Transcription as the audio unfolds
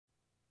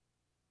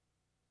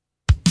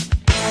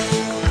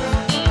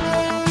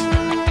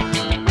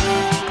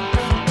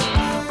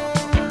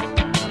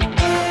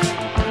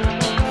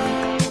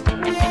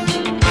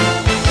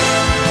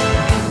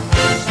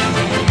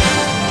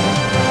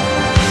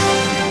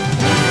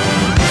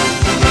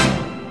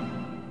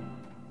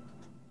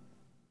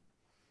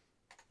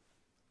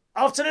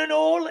afternoon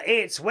all,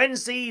 it's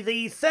Wednesday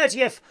the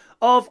 30th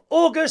of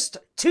August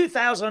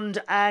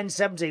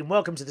 2017.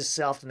 Welcome to this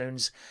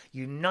afternoon's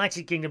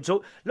United Kingdom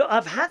talk. Look,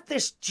 I've had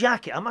this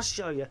jacket, I must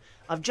show you.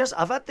 I've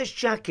had this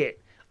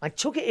jacket, I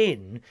took it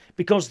in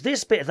because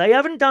this bit, they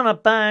haven't done a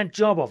bad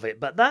job of it,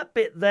 but that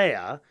bit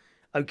there,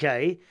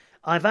 okay,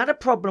 I've had a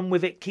problem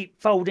with it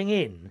keep folding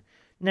in.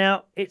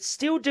 Now, it's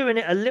still doing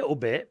it a little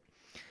bit,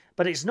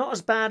 but it's not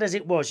as bad as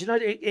it was. You know,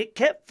 it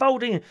kept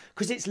folding in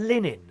because it's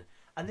linen.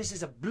 And this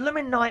is a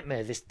blooming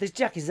nightmare. This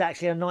jacket is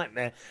actually a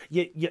nightmare.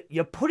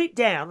 You put it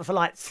down for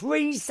like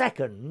 3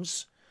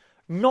 seconds,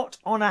 not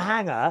on a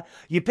hanger.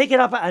 You pick it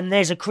up and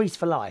there's a crease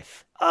for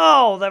life.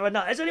 Oh, there are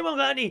not. Has anyone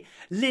got any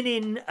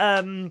linen?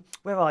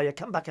 Where are you?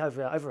 Come back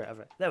over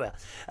it. There we are.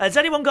 Has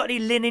anyone got any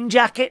linen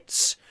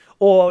jackets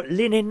or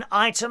linen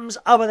items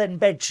other than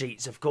bed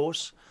sheets, of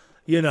course?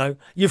 You know,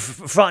 you're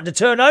frightened to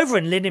turn over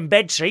in linen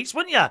bed sheets,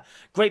 wouldn't you?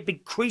 Great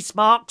big crease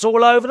marks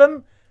all over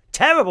them.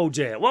 Terrible,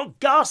 dear.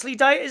 What ghastly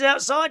day it is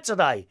outside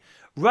today.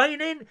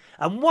 Raining,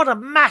 and what a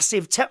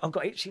massive I've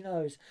got itchy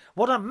nose.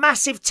 What a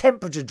massive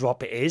temperature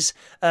drop it is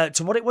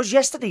to what it was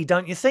yesterday,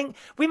 don't you think?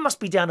 We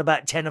must be down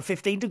about 10 or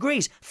 15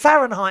 degrees.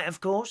 Fahrenheit,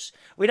 of course.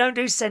 We don't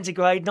do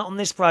centigrade, not on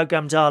this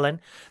programme,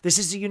 darling. This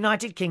is the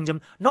United Kingdom,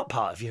 not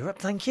part of Europe,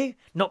 thank you.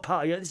 Not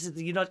part of Europe, this is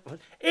the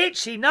United...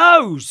 Itchy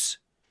nose!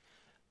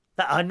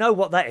 I know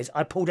what that is.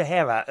 I pulled a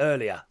hair out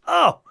earlier.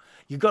 Oh,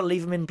 you've got to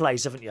leave them in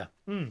place, haven't you?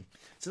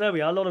 So there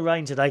we are, a lot of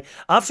rain today.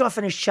 After I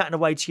finished chatting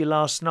away to you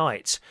last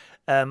night,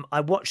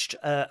 I watched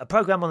a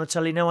programme on the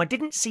telly. Now, I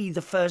didn't see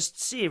the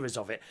first series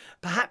of it.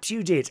 Perhaps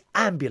you did.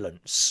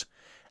 Ambulance.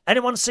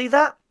 Anyone see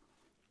that?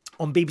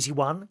 On BBC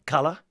One,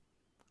 colour.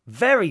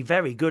 Very,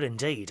 very good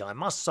indeed, I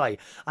must say.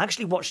 I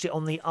actually watched it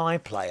on the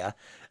iPlayer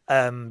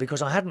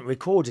because I hadn't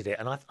recorded it.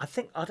 And I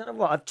don't know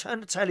what, I've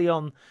turned the telly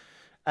on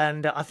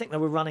and I think they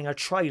were running a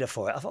trailer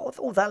for it. I thought,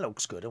 oh, that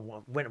looks good.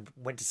 And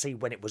went to see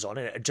when it was on.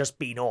 It had just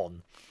been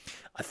on,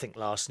 I think,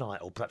 last night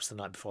or perhaps the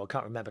night before. I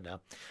can't remember now.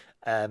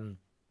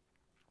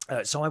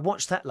 So I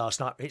watched that last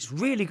night. It's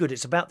really good.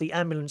 It's about the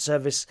ambulance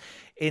service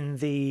in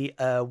the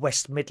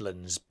West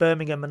Midlands,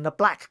 Birmingham and the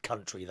Black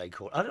Country, they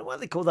call it. I don't know why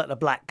they call that the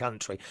Black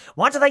Country.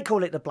 Why do they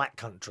call it the Black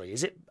Country?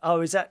 Is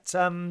that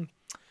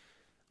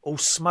all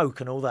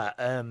smoke and all that?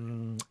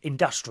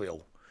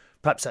 Industrial.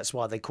 Perhaps that's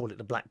why they call it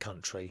the Black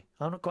Country.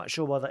 I'm not quite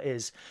sure why that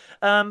is.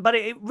 But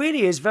it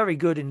really is very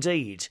good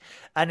indeed.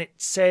 And it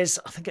says,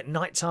 I think at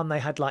night time they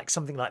had like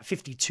something like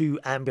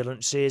 52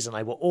 ambulances and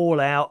they were all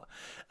out.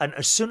 And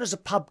as soon as a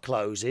pub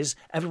closes,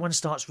 everyone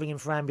starts ringing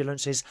for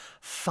ambulances.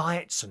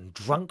 Fights and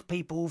drunk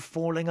people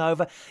falling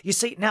over. You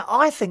see, now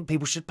I think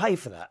people should pay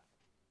for that.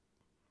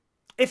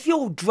 If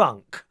you're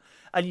drunk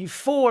and you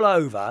fall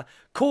over,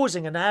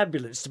 causing an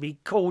ambulance to be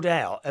called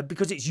out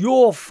because it's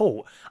your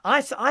fault,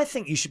 I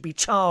think you should be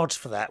charged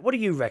for that. What do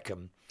you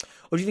reckon?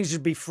 Or do you think it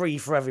should be free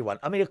for everyone?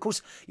 I mean, of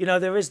course, you know,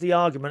 there is the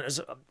argument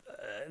as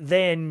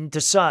then to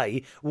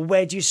say, well,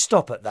 where do you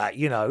stop at that,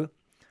 you know?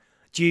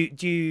 Do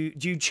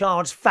you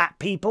charge fat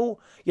people,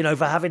 you know,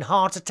 for having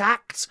heart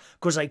attacks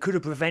because they could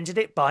have prevented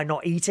it by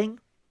not eating?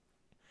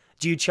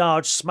 Do you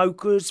charge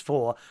smokers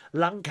for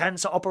lung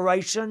cancer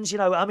operations? You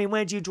know, I mean,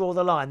 where do you draw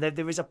the line?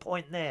 There is a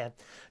point there.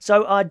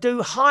 So I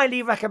do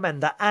highly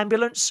recommend that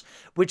Ambulance,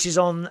 which is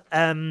on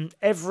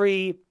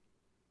every...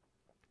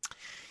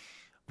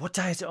 What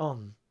day is it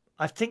on?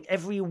 I think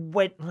every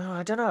Wednesday...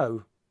 I don't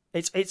know.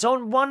 It's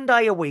on one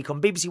day a week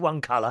on BBC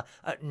One Colour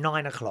at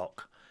 9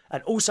 o'clock.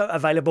 And also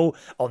available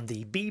on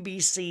the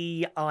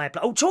BBC iPlayer.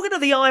 Oh, talking of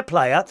the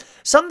iPlayer,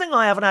 something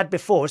I haven't had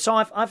before. So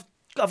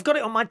I've got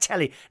it on my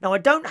telly. Now, I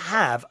don't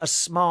have a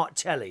smart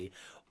telly.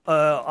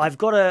 I've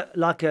got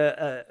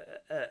a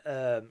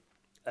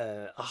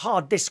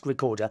hard disk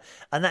recorder,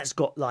 and that's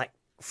got like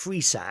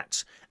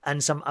FreeSat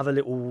and some other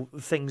little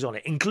things on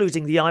it,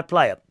 including the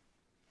iPlayer.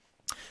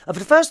 And for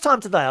the first time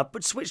today, I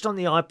switched on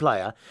the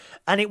iPlayer,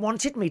 and it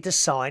wanted me to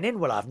sign in.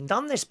 Well, I haven't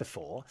done this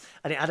before,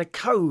 and it had a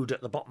code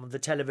at the bottom of the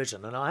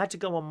television, and I had to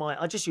go on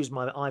I just used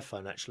my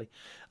iPhone, actually.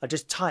 I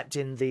just typed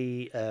in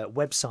the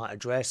website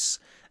address.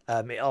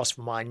 It asked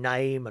for my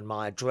name and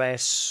my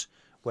address,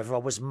 whether I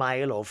was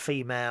male or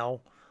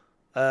female,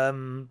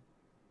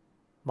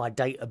 my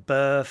date of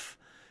birth.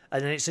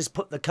 And then it says,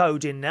 put the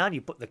code in now. And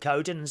you put the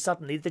code in and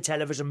suddenly the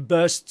television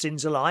bursts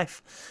into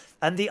life.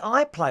 And the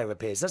iPlayer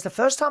appears. That's the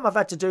first time I've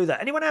had to do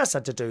that. Anyone else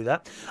had to do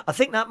that? I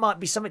think that might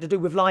be something to do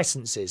with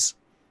licenses.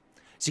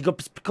 So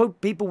you've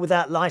got people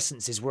without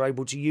licenses were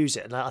able to use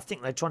it. And I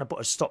think they're trying to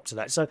put a stop to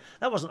that. So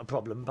that wasn't a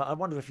problem. But I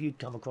wonder if you'd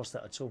come across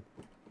that at all.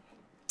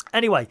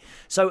 Anyway,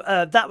 so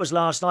that was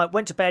last night.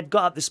 Went to bed,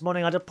 got up this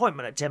morning. I had an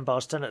appointment at 10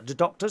 past 10 at the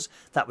doctor's.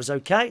 That was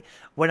okay.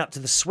 Went up to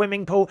the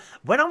swimming pool.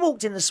 When I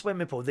walked in the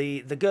swimming pool,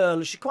 the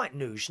girl, she's quite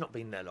new, she's not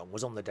been there long,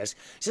 was on the desk.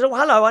 She said, oh,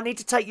 hello, I need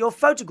to take your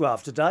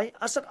photograph today.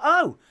 I said,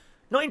 oh,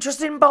 not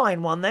interested in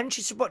buying one then?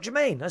 She said, what do you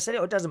mean? I said,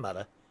 oh, it doesn't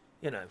matter,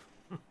 you know.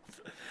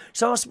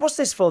 So I said, what's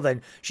this for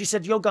then? She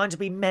said, you're going to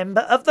be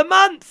Member of the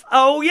Month.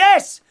 Oh,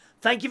 yes.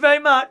 Thank you very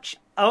much.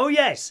 Oh,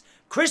 yes.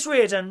 Chris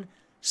Reardon,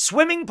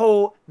 Swimming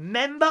pool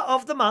member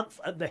of the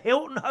month at the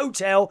Hilton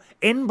Hotel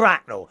in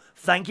Bracknell.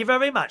 Thank you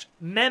very much.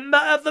 Member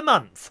of the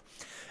month.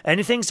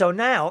 Anything. So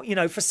now, you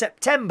know, for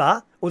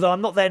September, although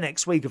I'm not there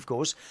next week, of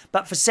course,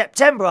 but for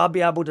September, I'll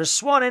be able to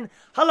swan in.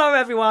 Hello,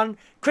 everyone.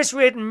 Chris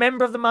Reardon,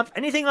 member of the month.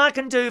 Anything I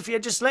can do for you,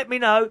 just let me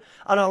know,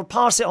 and I'll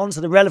pass it on to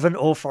the relevant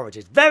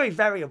authorities. Very,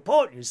 very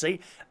important, you see.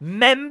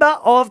 Member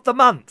of the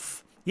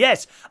month.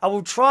 Yes, I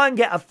will try and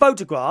get a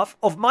photograph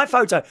of my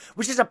photo,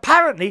 which is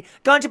apparently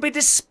going to be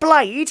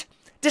displayed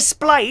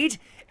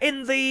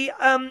in the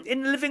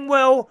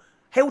Livingwell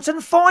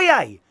Hilton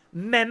foyer.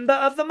 Member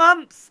of the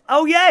month.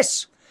 Oh,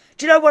 yes.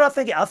 Do you know what I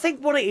think? I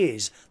think what it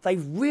is,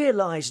 they've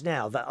realised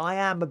now that I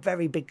am a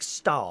very big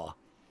star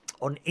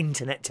on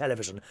internet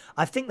television.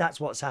 I think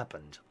that's what's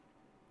happened.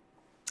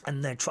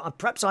 And they're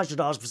perhaps I should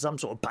ask for some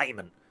sort of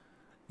payment.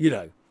 You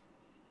know.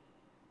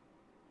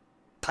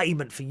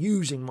 Payment for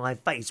using my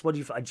face. What do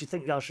you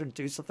think I should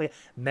do something?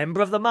 Member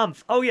of the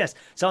month. Oh, yes.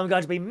 So I'm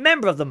going to be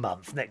member of the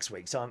month next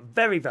week. So I'm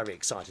very, very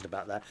excited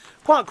about that.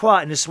 Quite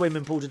quiet in the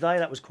swimming pool today.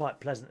 That was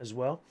quite pleasant as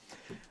well.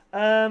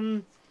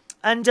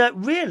 And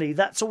really,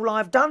 that's all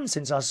I've done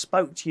since I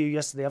spoke to you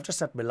yesterday. I've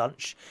just had my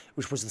lunch,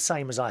 which was the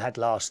same as I had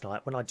last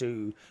night. When I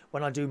do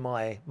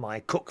my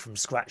cook from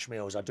scratch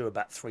meals, I do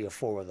about 3 or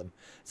 4 of them.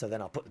 So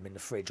then I put them in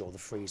the fridge or the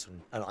freezer,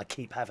 and I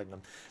keep having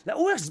them.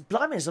 Oh,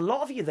 blimey, there's a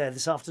lot of you there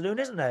this afternoon,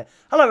 isn't there?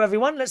 Hello,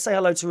 everyone. Let's say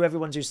hello to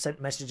everyone who sent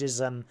messages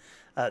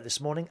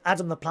this morning.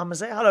 Adam the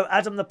Plumber's there. Hello,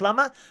 Adam the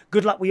Plumber.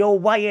 Good luck with your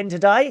weigh in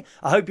today.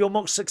 I hope you're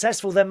more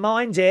successful than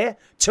mine, dear.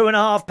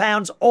 2.5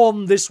 pounds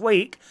on this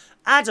week.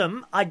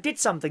 Adam, I did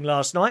something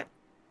last night.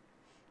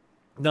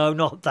 No,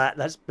 not that.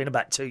 That's been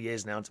about 2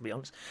 years now, to be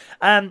honest.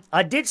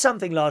 I did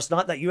something last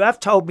night that you have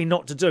told me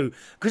not to do,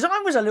 because I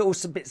was a little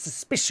bit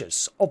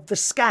suspicious of the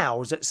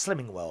scales at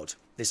Slimming World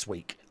this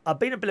week. I've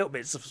been a little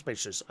bit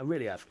suspicious. I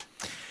really have.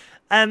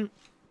 And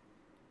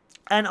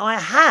I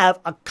have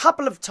a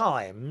couple of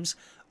times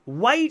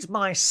weighed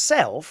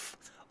myself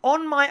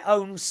on my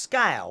own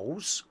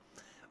scales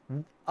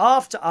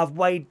after I've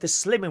weighed the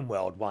Slimming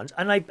World ones,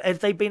 and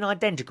they've been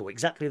identical,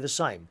 exactly the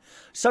same.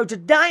 So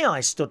today I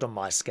stood on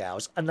my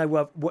scales, and they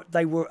were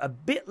a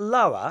bit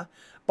lower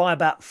by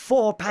about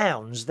 4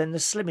 pounds than the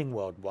Slimming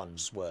World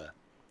ones were.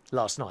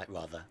 Last night.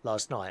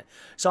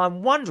 So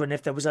I'm wondering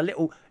if there was a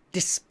little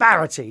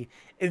disparity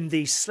in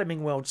the Slimming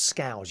World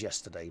scales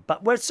yesterday.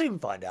 But we'll soon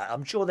find out.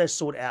 I'm sure they'll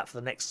sort it out for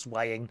the next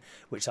weighing,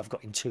 which I've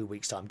got in 2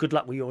 weeks' time. Good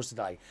luck with yours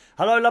today.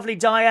 Hello, lovely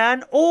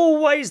Diane.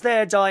 Always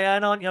there,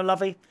 Diane, aren't you,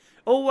 lovely?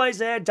 Always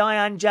there,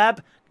 Diane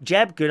Jeb,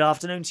 good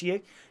afternoon to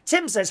you.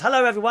 Tim says,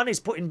 hello, everyone. He's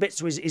putting bits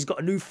to he's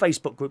got a new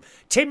Facebook group.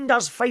 Tim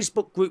does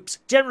Facebook groups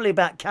generally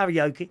about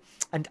karaoke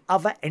and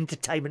other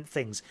entertainment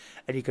things.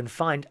 And you can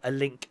find a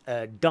link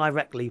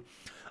directly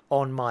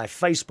on my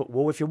Facebook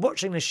wall. If you're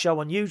watching this show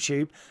on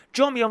YouTube,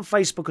 join me on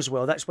Facebook as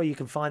well. That's where you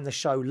can find the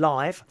show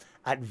live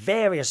at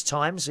various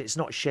times. It's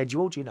not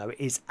scheduled, you know, it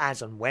is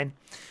as and when.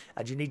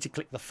 And you need to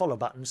click the follow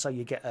button so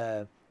you get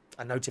a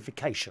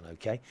notification,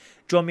 okay?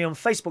 Join me on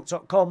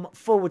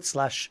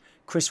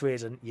facebook.com/Chris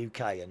Reardon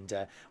UK.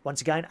 And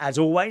once again, as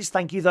always,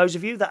 thank you those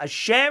of you that are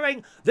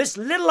sharing this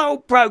little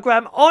old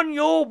programme on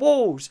your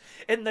walls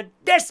in the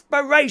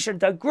desperation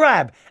to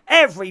grab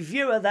every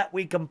viewer that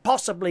we can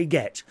possibly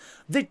get.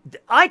 The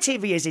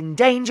ITV is in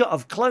danger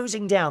of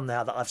closing down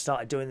now that I've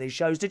started doing these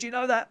shows. Did you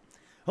know that?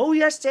 Oh,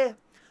 yes, dear.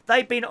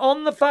 They've been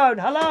on the phone.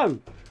 Hello.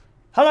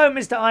 Hello,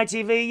 Mr.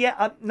 ITV.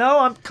 Yeah, no,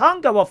 I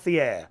can't go off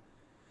the air.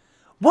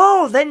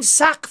 Whoa, then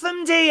sack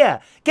them, dear.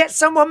 Get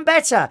someone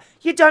better.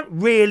 You don't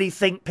really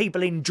think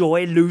people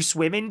enjoy loose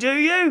women, do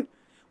you?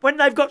 When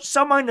they've got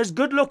someone as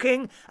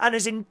good-looking and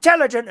as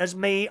intelligent as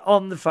me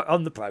on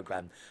the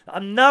programme.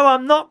 No,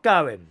 I'm not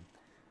going.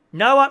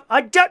 No,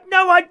 I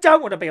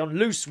don't want to be on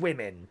loose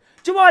women.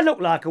 Do I look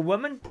like a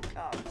woman?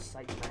 God's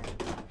sake, man.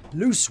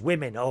 Loose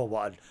women. Oh,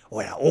 what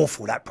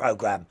awful, that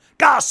programme.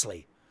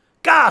 Ghastly.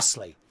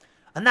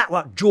 And that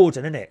what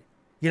Jordan, isn't it?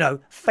 You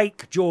know,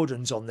 fake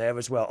Jordans on there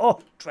as well.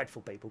 Oh,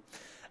 dreadful people.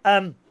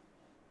 Adam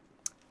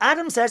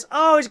says,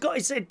 oh, he's got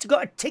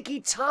a ticky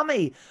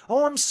tummy.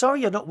 Oh, I'm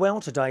sorry you're not well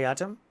today,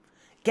 Adam.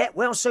 Get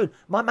well soon.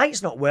 My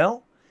mate's not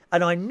well.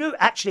 And I knew,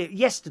 actually,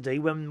 yesterday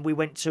when we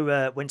went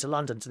to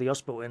London, to the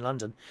hospital in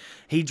London,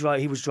 he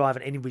was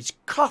driving and he was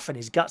coughing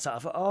his guts out. I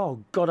thought,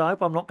 oh, God, I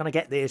hope I'm not going to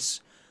get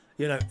this.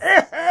 You know,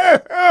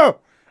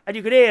 and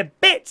you could hear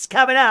bits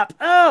coming up.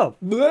 Oh,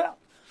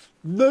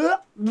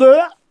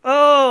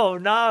 oh,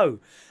 no.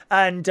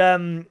 And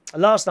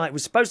last night,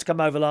 was supposed to come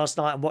over last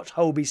night and watch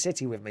Holby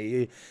City with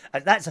me.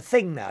 That's a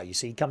thing now, you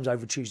see. He comes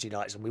over Tuesday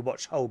nights and we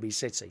watch Holby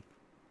City.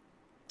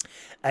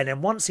 And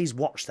then once he's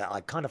watched that, I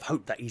kind of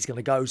hope that he's going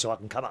to go so I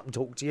can come up and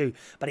talk to you.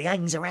 But he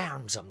hangs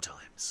around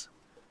sometimes,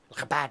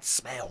 like a bad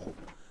smell.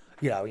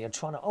 You know, you're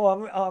trying to,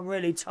 oh, I'm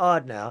really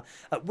tired now.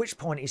 At which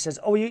point he says,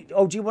 do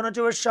you want to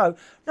do a show?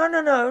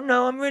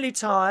 No, I'm really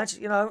tired,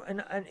 you know,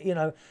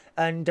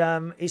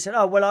 and he said,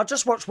 oh, well, I'll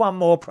just watch one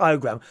more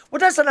programme. Well,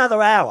 that's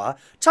another hour.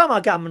 Time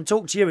I come and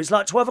talk to you, it's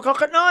like 12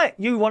 o'clock at night.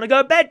 You want to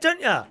go to bed,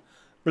 don't you?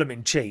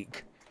 Blooming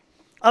cheek.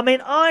 I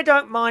mean, I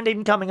don't mind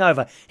him coming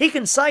over. He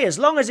can stay as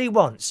long as he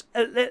wants,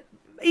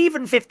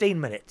 even 15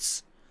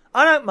 minutes.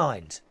 I don't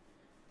mind.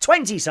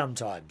 20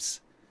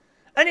 sometimes.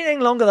 Anything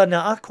longer than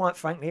that, quite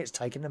frankly, it's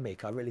taking the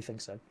mick. I really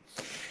think so.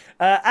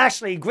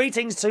 Ashley,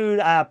 greetings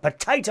to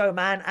Potato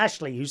Man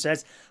Ashley, who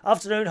says,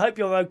 afternoon, hope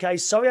you're okay.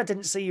 Sorry I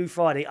didn't see you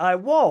Friday. I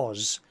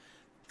was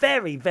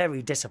very,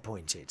 very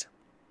disappointed.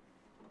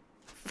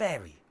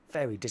 Very,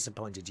 very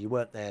disappointed you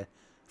weren't there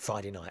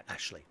Friday night,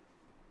 Ashley.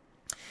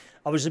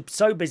 I was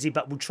so busy,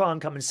 but we'll try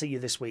and come and see you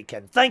this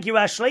weekend. Thank you,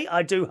 Ashley.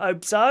 I do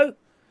hope so.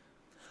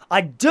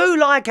 I do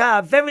like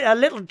a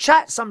little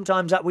chat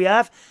sometimes that we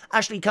have.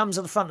 Ashley comes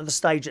to the front of the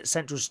stage at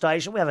Central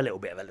Station. We have a little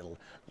bit of a little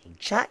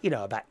chat, you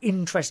know, about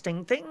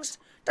interesting things.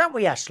 Don't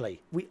we,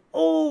 Ashley? We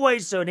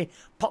always do. And he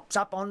pops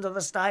up onto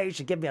the stage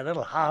to give me a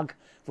little hug,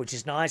 which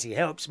is nice. He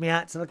helps me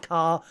out to the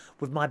car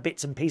with my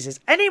bits and pieces.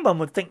 Anyone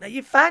would think that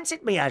you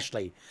fancied me,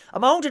 Ashley.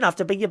 I'm old enough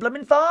to be your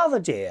blooming father,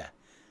 dear.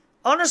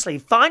 Honestly,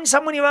 find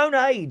someone your own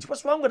age.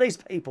 What's wrong with these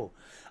people?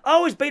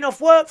 Oh, he's been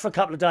off work for a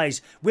couple of days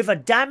with a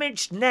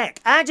damaged neck.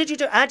 How did you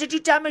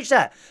damage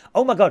that?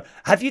 Oh, my God.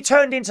 Have you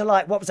turned into,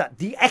 like, what was that?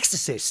 The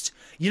Exorcist.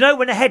 You know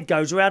when the head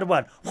goes around and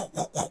one.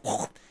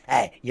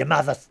 Hey, your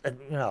mother.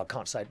 You know, I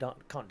can't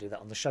can't do that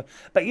on the show.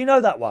 But you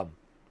know that one.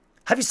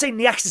 Have you seen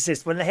The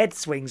Exorcist when the head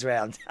swings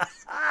round?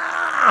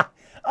 I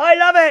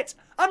love it.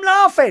 I'm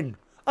laughing.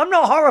 I'm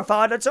not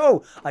horrified at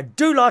all. I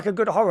do like a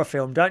good horror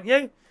film, don't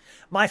you?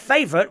 My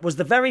favourite was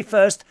the very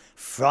first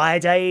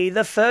Friday the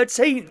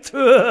 13th.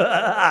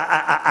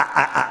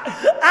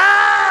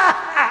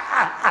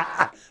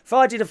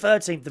 Friday the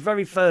 13th, the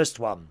very first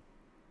one,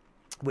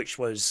 which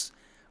was,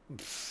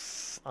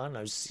 I don't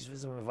know,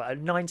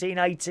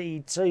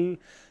 1982,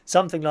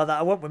 something like that.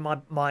 I went with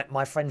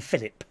my friend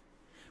Philip.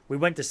 We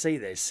went to see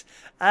this.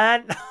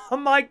 And, oh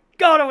my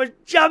God, I was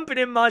jumping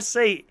in my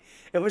seat.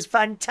 It was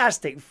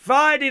fantastic.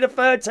 Friday the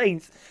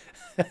 13th.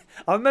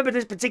 I remember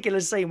this particular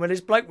scene when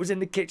this bloke was in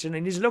the kitchen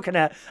and he's looking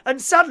out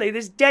and suddenly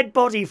this dead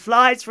body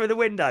flies through the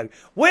window.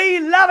 We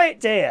love it,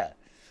 dear.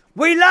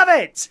 We love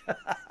it.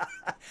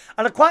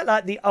 And I quite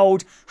like the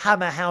old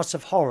Hammer House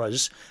of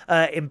Horrors.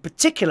 In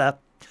particular,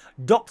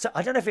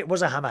 I don't know if it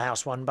was a Hammer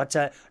House one, but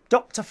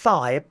Dr.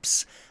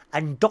 Phibes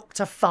and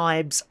Dr.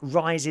 Phibes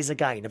Rises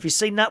Again. Have you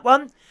seen that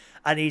one?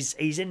 And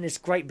he's in this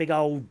great big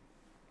old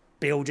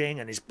building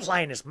and he's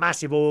playing this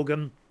massive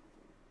organ.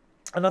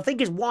 And I think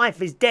his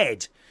wife is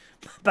dead.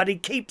 But he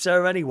keeps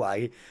her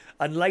anyway.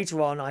 And later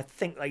on, I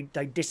think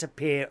they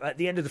disappear. At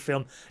the end of the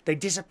film, they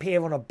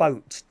disappear on a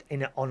boat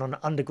on an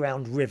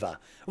underground river.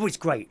 Oh, it's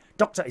great.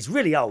 It's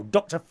really old.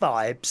 Dr.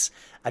 Phibes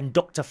and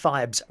Dr.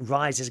 Phibes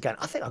Rises Again.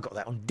 I think I got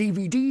that on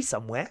DVD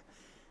somewhere.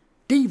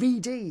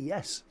 DVD,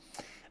 yes.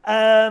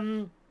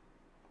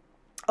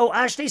 Oh,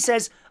 Ashley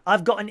says,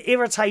 I've got an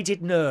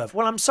irritated nerve.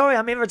 Well, I'm sorry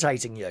I'm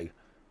irritating you.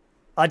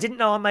 I didn't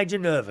know I made you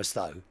nervous,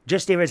 though.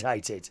 Just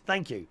irritated.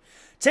 Thank you.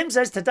 Tim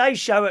says, today's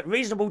show at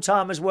reasonable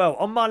time as well.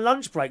 On my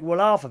lunch break, we'll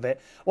laugh a bit.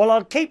 Well,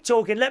 I'll keep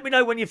talking. Let me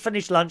know when you've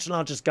finished lunch and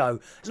I'll just go.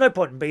 There's no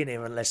point in being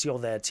here unless you're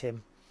there,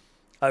 Tim.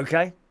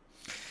 Okay?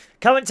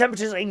 Current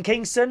temperatures in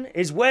Kingston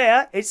is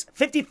where? It's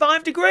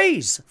 55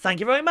 degrees. Thank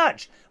you very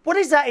much. What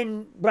is that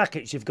in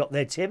brackets you've got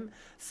there, Tim?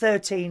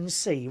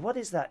 13C. What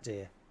is that,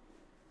 dear?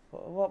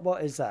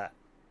 What is that?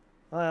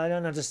 I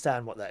don't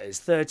understand what that is.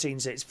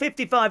 13C. It's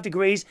 55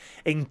 degrees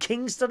in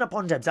Kingston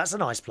upon Thames. That's a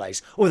nice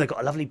place. Oh, they've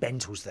got a lovely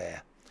Bentalls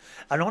there.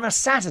 And on a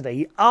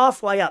Saturday,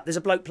 halfway up, there's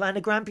a bloke playing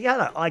a grand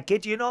piano. I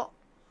kid you not.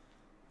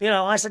 You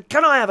know, I said,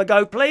 can I have a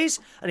go, please?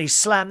 And he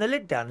slammed the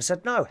lid down and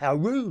said, no, how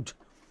rude.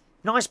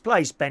 Nice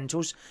place,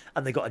 Bentalls.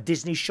 And they got a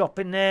Disney shop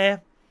in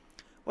there.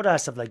 What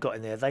else have they got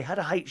in there? They had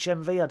a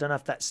HMV. I don't know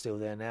if that's still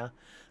there now.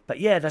 But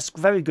yeah, that's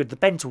very good. The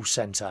Bentalls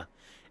Centre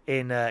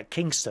in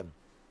Kingston.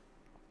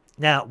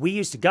 Now, we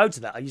used to go to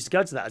that. I used to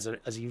go to that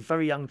as a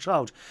very young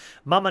child.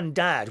 Mum and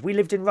Dad, we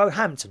lived in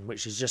Roehampton,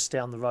 which is just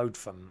down the road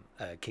from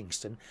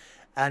Kingston.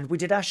 And we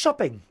did our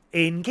shopping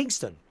in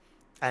Kingston.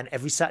 And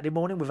every Saturday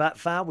morning, without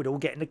fail, we'd all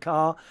get in the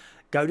car,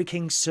 go to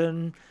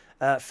Kingston.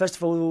 First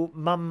of all,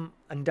 Mum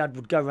and Dad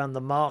would go around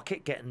the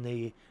market getting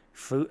the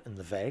fruit and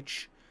the veg.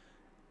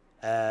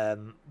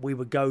 We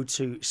would go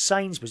to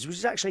Sainsbury's, which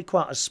is actually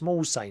quite a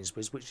small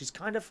Sainsbury's, which is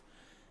kind of...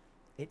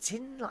 It's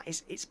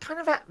kind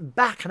of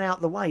back and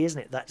out the way,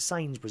 isn't it? That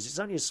Sainsbury's. It's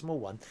only a small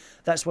one.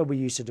 That's where we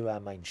used to do our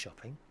main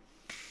shopping.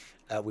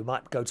 We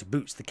might go to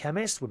Boots the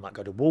Chemist. We might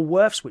go to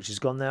Woolworths, which is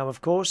gone now,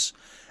 of course.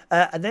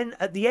 And then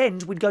at the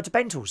end, we'd go to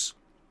Bentalls.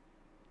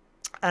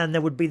 And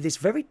there would be this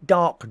very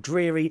dark,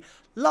 dreary,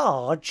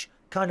 large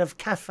kind of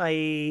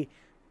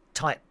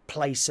cafe-type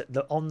place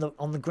on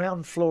the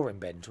ground floor in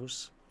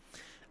Bentalls.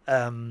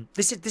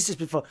 This is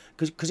before,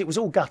 because it was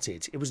all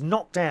gutted. It was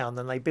knocked down,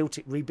 and they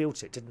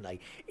rebuilt it, didn't they,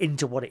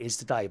 into what it is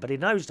today. But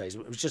in those days,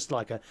 it was just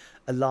like a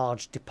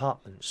large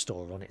department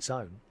store on its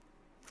own.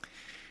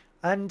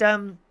 And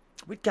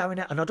we'd go in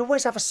there, and I'd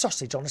always have a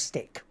sausage on a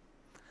stick.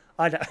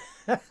 I'd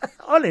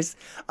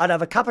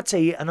have a cup of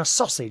tea and a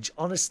sausage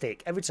on a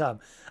stick every time.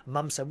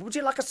 Mum said, would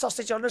you like a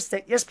sausage on a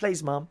stick? Yes,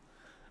 please, Mum.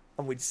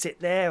 And we'd sit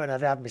there, and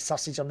I'd have my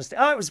sausage on the stick.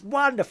 Oh, it was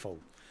wonderful.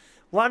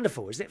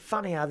 Wonderful. Isn't it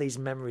funny how these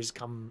memories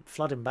come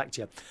flooding back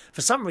to you?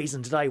 For some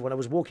reason today, when I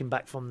was walking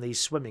back from the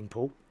swimming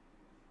pool,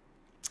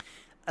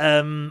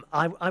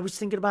 I was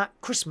thinking about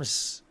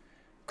Christmases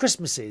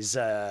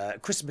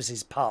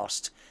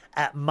past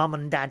at Mum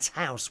and Dad's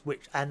house,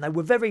 and they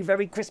were very,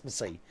 very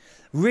Christmassy,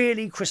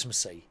 really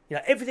Christmassy. You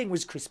know, everything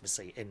was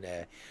Christmassy in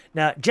there.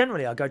 Now,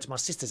 generally, I go to my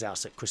sister's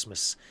house at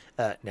Christmas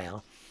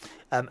now,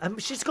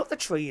 and she's got the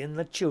tree and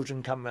the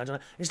children come around. And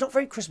it's not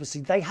very Christmassy.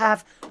 They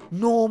have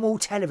normal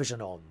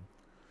television on.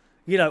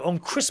 You know, on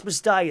Christmas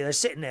Day, they're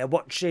sitting there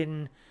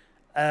watching,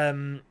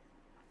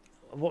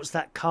 what's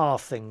that car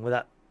thing with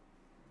that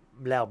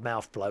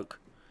loudmouth bloke?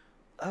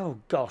 Oh,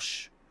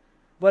 gosh.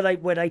 Where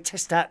they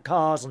test out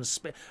cars and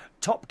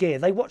Top Gear.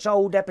 They watch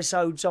old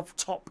episodes of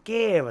Top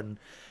Gear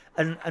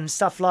and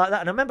stuff like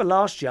that. And I remember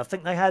last year, I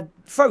think they had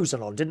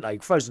Frozen on, didn't they?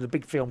 Frozen, the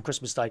big film,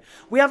 Christmas Day.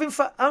 We having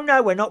oh,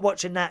 no, we're not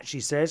watching that, she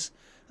says.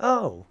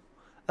 Oh.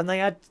 And they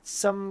had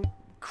some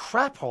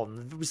crap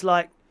on. It was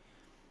like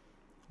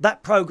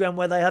that program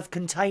where they have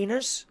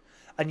containers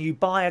and you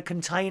buy a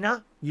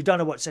container, you don't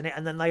know what's in it,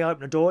 and then they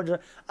open the door and,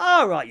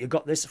 oh, right, you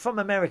got this from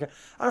America.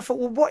 And I thought,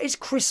 well, what is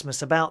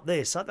Christmas about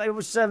this?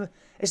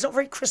 It's not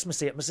very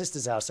Christmassy at my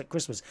sister's house at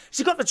Christmas.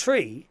 She's got the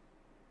tree.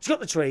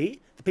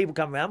 The people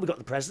come round. We got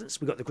the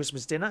presents. We got the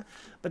Christmas dinner.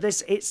 But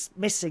it's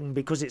missing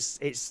because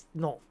it's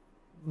not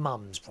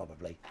Mum's,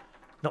 probably.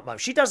 Not Mum.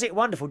 She does it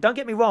wonderful. Don't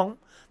get me wrong.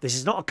 This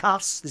is not a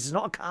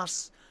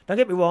cuss. Don't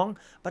get me wrong,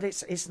 but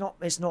it's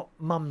not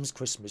Mum's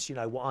Christmas, you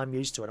know, what I'm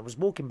used to. And I was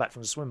walking back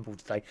from the swimming pool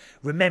today,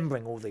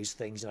 remembering all these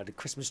things, you know, the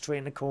Christmas tree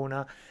in the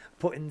corner,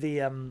 putting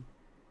the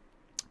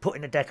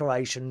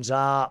decorations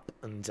up,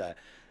 and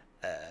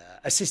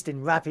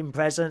assisting wrapping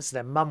presents. And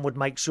then Mum would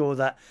make sure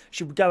that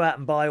she would go out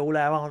and buy all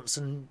our aunts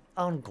and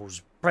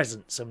uncles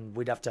presents, and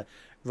we'd have to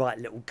write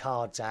little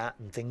cards out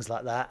and things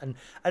like that. And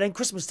then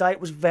Christmas Day, it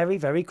was very,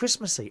 very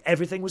Christmassy.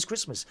 Everything was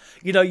Christmas.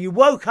 You know, you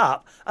woke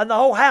up and the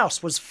whole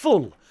house was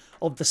full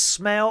of the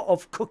smell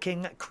of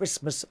cooking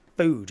Christmas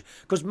food.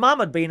 Because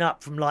Mum had been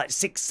up from like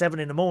 6, 7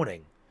 in the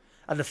morning.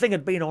 And the thing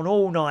had been on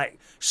all night,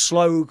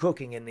 slow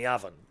cooking in the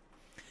oven.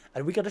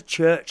 And we go to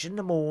church in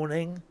the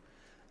morning.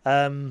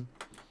 Then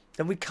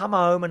we'd come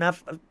home and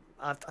have,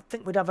 I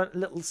think we'd have a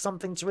little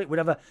something to eat. We'd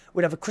have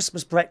a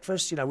Christmas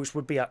breakfast, you know, which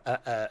would be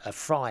a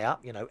fry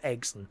up, you know,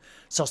 eggs and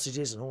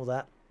sausages and all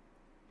that.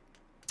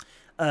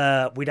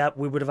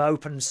 We would have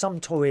opened some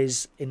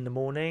toys in the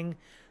morning.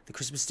 The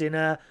Christmas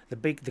dinner,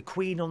 the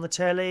Queen on the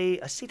telly.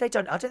 I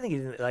don't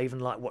think they even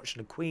like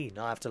watching the Queen.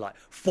 I have to like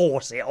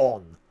force it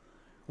on,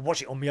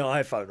 watch it on my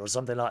iPhone or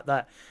something like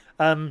that.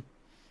 And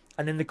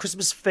then the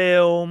Christmas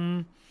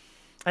film,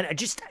 and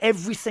just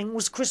everything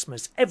was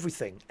Christmas.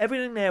 Everything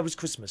there was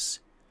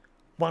Christmas.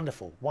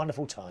 Wonderful,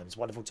 wonderful times,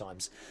 wonderful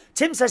times.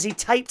 Tim says he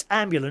taped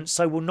Ambulance,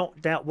 so will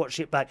not doubt watch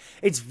it back.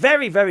 It's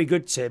very, very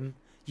good, Tim.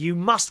 You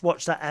must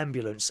watch that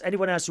Ambulance.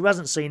 Anyone else who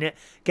hasn't seen it,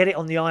 get it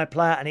on the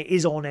iPlayer, and it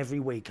is on every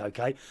week,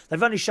 okay?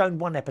 They've only shown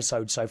one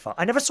episode so far.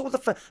 I never saw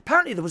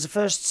apparently there was a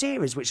first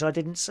series, which I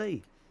didn't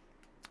see.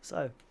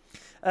 So,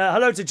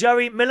 hello to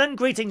Joey Millen.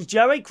 Greetings,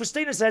 Joey.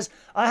 Christina says,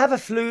 I have a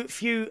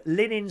few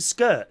linen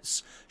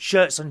skirts,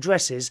 shirts and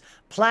dresses.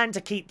 Plan to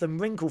keep them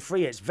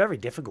wrinkle-free. It's very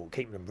difficult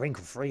keeping them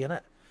wrinkle-free, isn't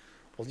it?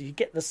 Well, you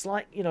get the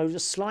slight, you know, the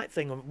slight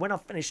thing. When I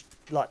finish,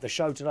 like, the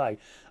show today,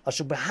 I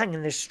shall be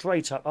hanging this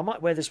straight up. I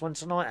might wear this one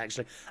tonight,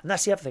 actually. And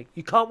that's the other thing.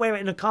 You can't wear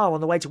it in a car on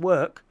the way to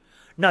work.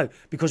 No,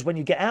 because when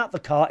you get out the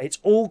car, it's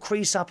all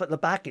creased up at the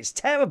back. It's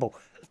terrible.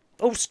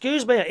 Oh,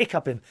 excuse me, I'm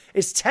hiccuping.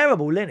 It's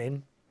terrible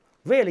linen.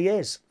 Really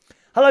is.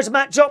 Hello to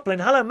Matt Joplin.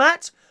 Hello,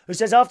 Matt, who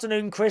says,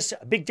 afternoon, Chris.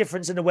 A big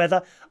difference in the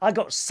weather. I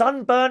got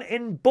sunburnt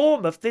in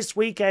Bournemouth this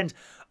weekend.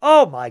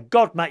 Oh, my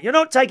God, Matt, you're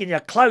not taking your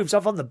clothes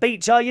off on the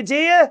beach, are you,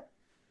 dear?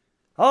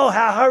 Oh,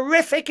 how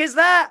horrific is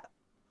that?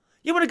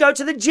 You want to go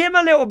to the gym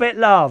a little bit,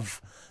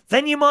 love.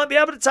 Then you might be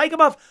able to take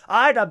them off.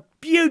 I had a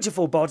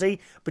beautiful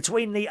body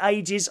between the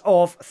ages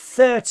of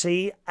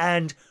 30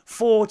 and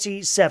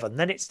 47.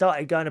 Then it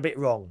started going a bit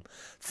wrong.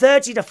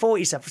 30 to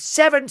 47.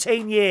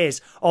 17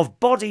 years of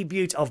body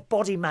beauty, of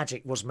body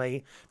magic was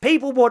me.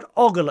 People would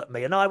ogle at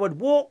me and I would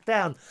walk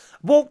down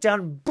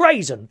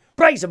brazen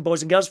boys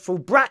and girls through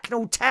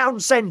Bracknell town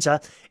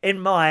centre in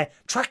my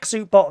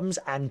tracksuit bottoms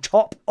and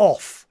top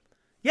off.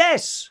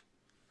 Yes,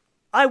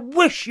 I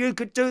wish you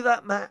could do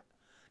that, Matt.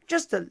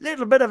 Just a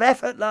little bit of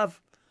effort,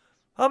 love.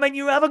 I mean,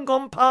 you haven't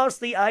gone past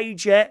the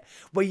age yet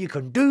where you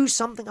can do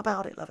something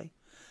about it, lovey.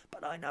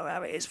 But I know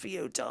how it is for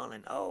you,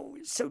 darling. Oh,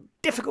 it's so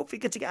difficult for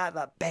you to get out of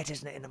that bed,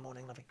 isn't it, in the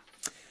morning, lovey?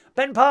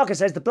 Ben Parker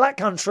says the Black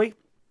Country,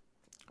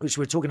 which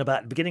we were talking about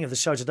at the beginning of the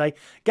show today,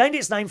 gained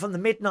its name from the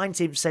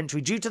mid-19th century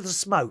due to the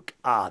smoke.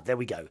 Ah, there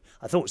we go.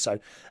 I thought so.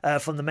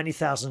 From the many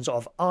thousands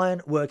of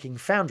iron-working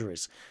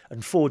foundries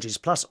and forges,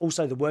 plus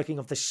also the working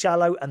of the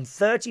shallow and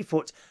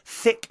 30-foot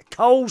thick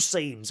coal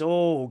seams.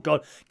 Oh,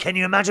 God. Can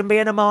you imagine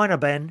being a miner,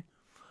 Ben?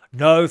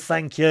 No,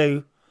 thank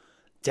you.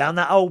 Down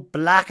that old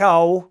black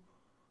hole.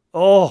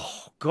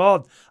 Oh,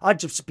 God. I'd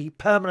just be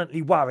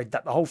permanently worried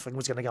that the whole thing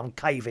was going to go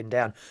caving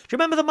down. Do you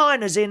remember the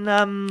miners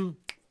in...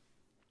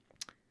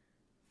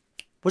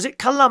 Was it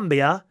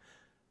Colombia?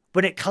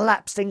 When it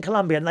collapsed in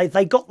Colombia and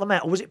they got them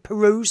out. Or was it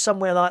Peru,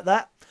 somewhere like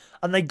that?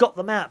 And they got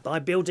them out by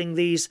building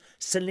these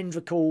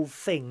cylindrical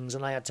things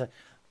and they had to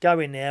go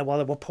in there while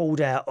they were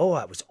pulled out. Oh,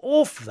 that was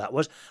awful, that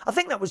was. I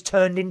think that was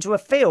turned into a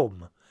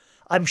film.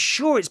 I'm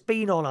sure it's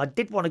been on. I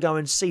did want to go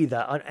and see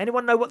that.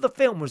 Anyone know what the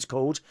film was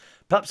called?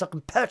 Perhaps I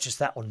can purchase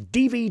that on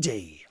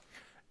DVD.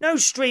 No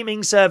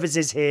streaming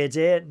services here,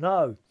 dear.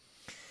 No.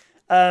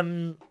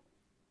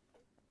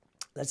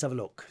 Let's have a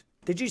look.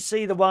 Did you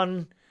see the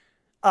one...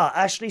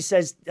 Ashley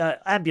says,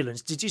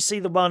 ambulance. Did you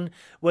see the one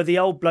where the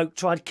old bloke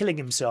tried killing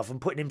himself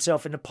and putting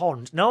himself in a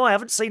pond? No, I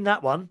haven't seen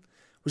that one.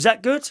 Was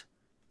that good?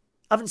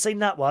 I haven't seen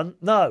that one.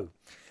 No.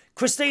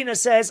 Christina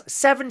says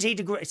 70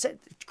 degrees.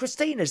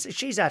 Christina,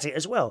 she's at it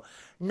as well.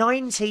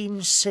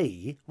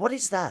 19C. What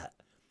is that?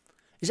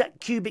 Is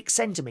that cubic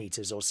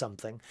centimetres or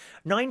something?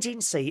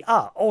 19C.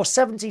 Or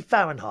 70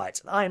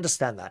 Fahrenheit. I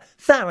understand that.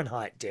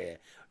 Fahrenheit, dear.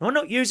 We're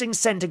not using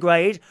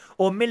centigrade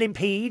or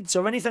millipedes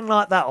or anything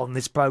like that on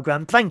this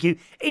programme. Thank you.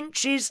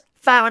 Inches,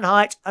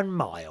 Fahrenheit and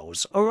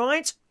miles. All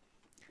right?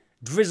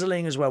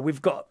 Drizzling as well. We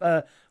have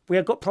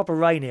got proper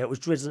rain here. It was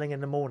drizzling in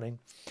the morning.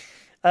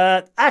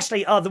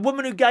 Ashley, the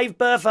woman who gave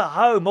birth at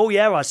home. Oh,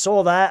 yeah, I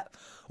saw that.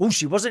 Oh,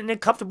 she wasn't in a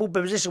comfortable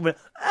position with,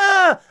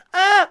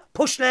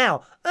 push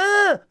now.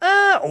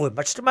 Oh,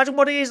 just imagine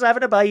what it is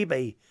having a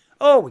baby.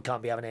 Oh, we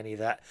can't be having any of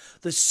that.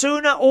 The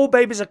sooner all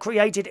babies are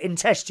created in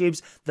test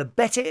tubes, the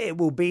better it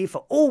will be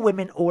for all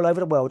women all over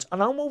the world.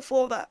 And I'm all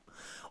for that.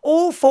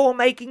 All for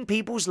making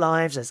people's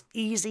lives as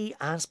easy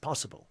as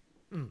possible.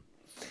 Good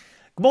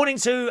morning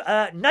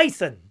to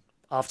Nathan.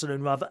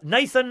 Afternoon, rather.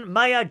 Nathan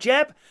Mayer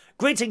Jeb.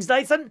 Greetings,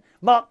 Nathan.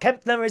 Mark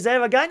Kempner is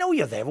there again. Oh,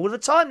 you're there all the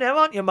time now,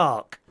 aren't you,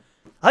 Mark?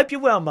 Hope you're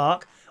well,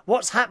 Mark.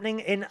 What's happening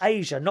in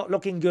Asia? Not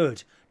looking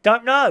good.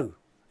 Don't know.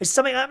 Is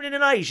something happening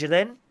in Asia,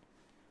 then?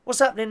 What's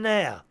happening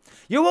there?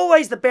 You're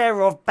always the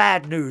bearer of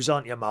bad news,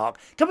 aren't you, Mark?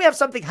 Can we have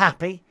something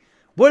happy?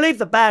 We'll leave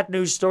the bad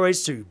news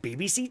stories to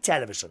BBC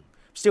Television.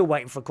 Still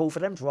waiting for a call for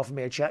them to offer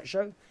me a chat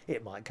show.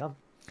 It might come.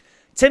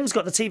 Tim's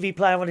got the TV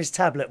player on his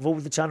tablet with all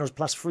the channels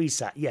plus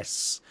FreeSat.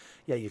 Yes.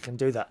 Yeah, you can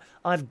do that.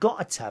 I've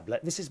got a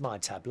tablet. This is my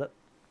tablet,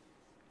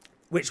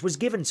 which was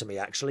given to me,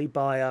 actually,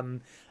 by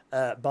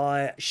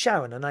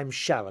Sharon. Her name's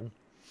Sharon.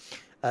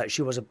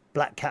 She was a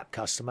Black Cap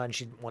customer and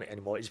she didn't want it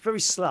anymore. It's very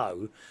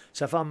slow.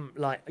 So if I'm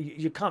like,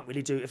 you can't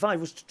really do, if I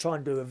was to try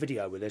and do a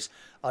video with this,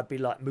 I'd be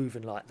like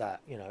moving like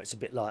that. You know, it's a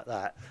bit like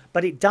that.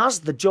 But it does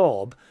the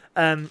job.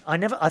 I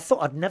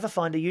thought I'd never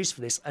find a use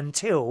for this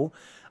until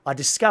I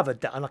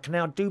discovered that, and I can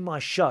now do my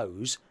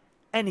shows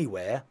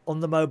anywhere on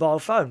the mobile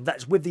phone.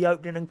 That's with the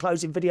opening and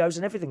closing videos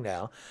and everything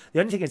now. The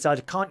only thing is I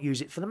can't use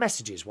it for the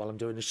messages while I'm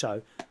doing the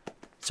show.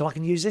 So I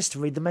can use this to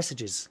read the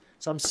messages.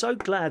 So I'm so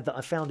glad that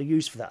I found a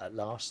use for that at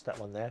last, that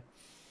one there.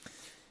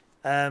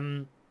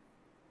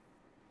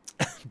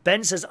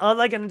 Ben says, are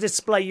they going to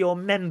display your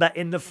member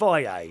in the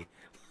foyer?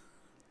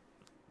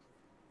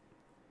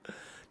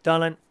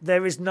 Darling,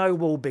 there is no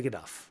wall big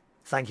enough.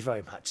 Thank you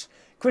very much.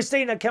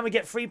 Christina, can we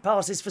get free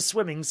passes for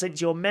swimming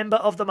since you're member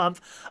of the month?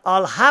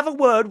 I'll have a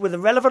word with the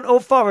relevant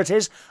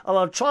authorities and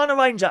I'll try and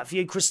arrange that for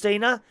you,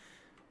 Christina.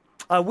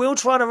 I will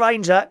try and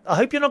arrange that. I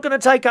hope you're not going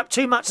to take up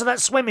too much of that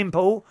swimming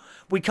pool.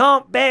 We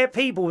can't bear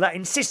people that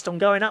insist on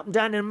going up and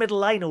down in the middle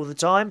lane all the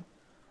time.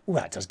 Oh,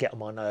 that does get on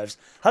my nerves.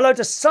 Hello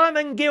to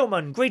Simon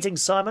Gilman.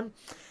 Greetings, Simon.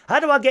 How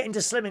do I get into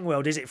Slimming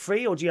World? Is it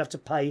free or do you have to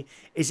pay?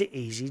 Is it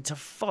easy to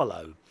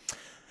follow?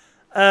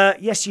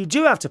 Yes, you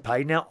do have to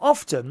pay. Now,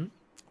 often,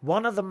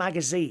 one of the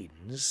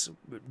magazines,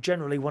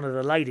 generally one of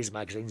the ladies'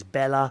 magazines,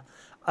 Bella,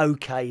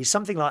 OK,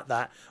 something like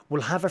that,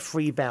 will have a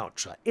free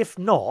voucher. If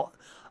not,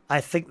 I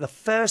think the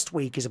first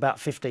week is about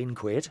 15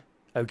 quid,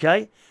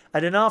 okay?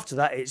 And then after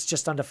that, it's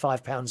just under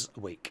 £5 a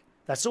week.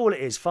 That's all it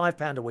is,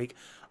 £5 a week.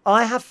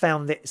 I have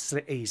found it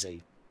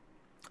easy.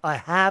 I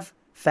have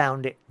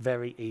found it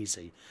very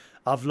easy.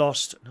 I've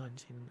lost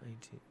 19,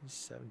 18,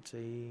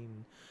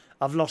 17...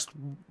 I've lost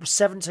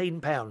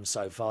 £17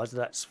 so far. So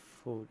that's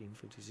 14,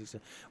 15,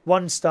 16...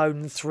 £1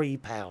 stone,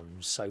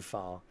 £3 so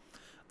far.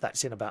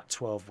 That's in about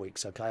 12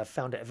 weeks, okay? I've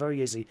found it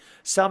very easy.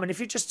 Simon, if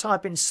you just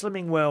type in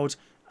Slimming World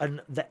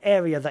and the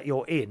area that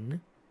you're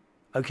in,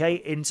 okay,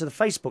 into the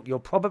Facebook, you'll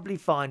probably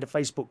find a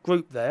Facebook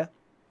group there,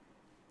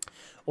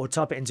 or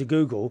type it into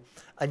Google,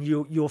 and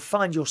you'll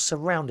find you're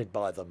surrounded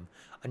by them,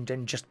 and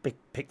then just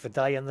pick the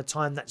day and the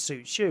time that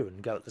suits you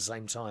and go at the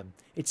same time.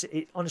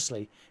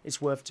 Honestly,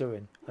 it's worth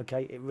doing,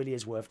 okay? It really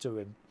is worth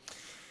doing.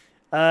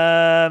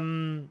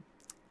 Simon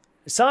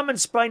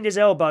sprained his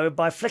elbow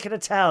by flicking a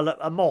towel at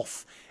a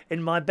moth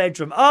in my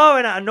bedroom. Oh,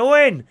 isn't that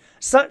annoying?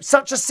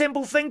 Such a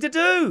simple thing to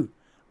do.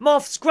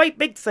 Moths, great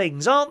big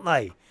things, aren't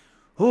they?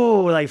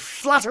 Oh, they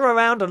flutter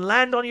around and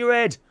land on your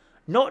head.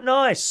 Not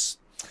nice.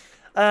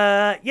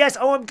 Yes,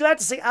 oh, I'm glad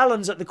to see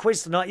Alan's at the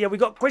quiz tonight. Yeah, we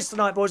got quiz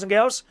tonight, boys and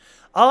girls.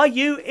 Are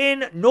you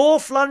in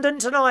North London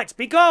tonight?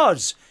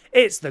 Because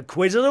it's the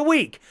quiz of the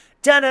week.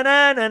 Join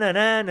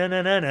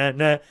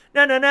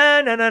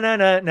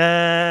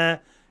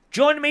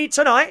me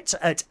tonight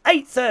at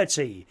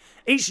 8:30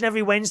 each and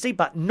every Wednesday,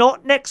 but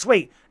not next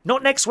week.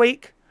 Not next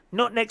week.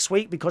 not next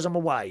week because I'm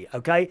away,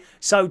 okay?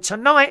 So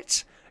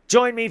tonight,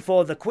 join me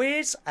for the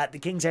quiz at the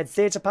King's Head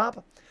Theatre Pub,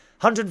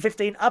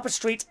 115 Upper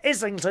Street,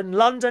 Islington,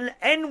 London,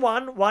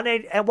 N1,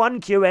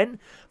 1QN,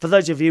 for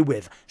those of you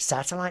with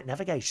satellite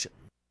navigation.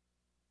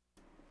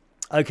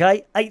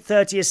 Okay,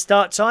 8:30 is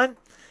start time.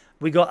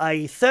 We got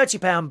a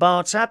 £30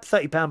 bar tab.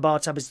 £30 bar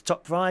tab is the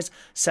top prize.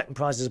 Second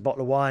prize is a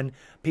bottle of wine.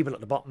 People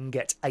at the bottom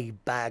get a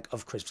bag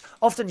of crisps.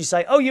 Often you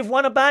say, oh, you've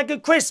won a bag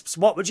of crisps.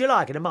 What would you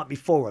like? And it might be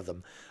 4 of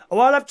them. Oh,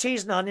 I'll have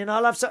cheese and onion.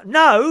 I'll have...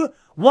 No!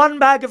 1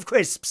 bag of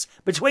crisps.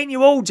 Between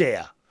you all,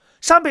 dear.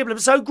 Some people are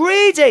so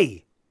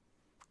greedy.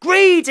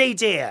 Greedy,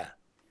 dear.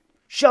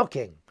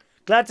 Shocking.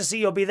 Glad to see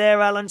you'll be there,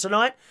 Alan,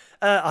 tonight.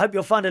 I hope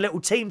you'll find a little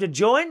team to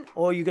join,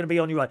 or you're going to be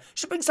on your own.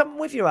 Should bring someone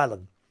with you,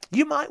 Alan.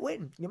 You might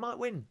win. You might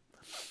win.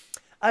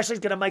 Ashley's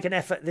going to make an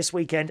effort this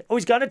weekend. Oh,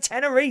 he's going to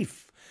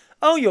Tenerife.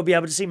 Oh, you'll be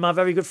able to see my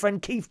very good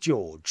friend Keith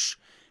George.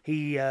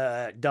 He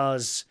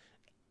does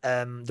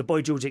the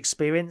Boy George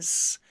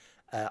Experience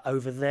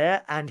over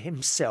there, and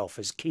himself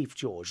as Keith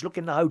George. Look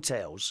in the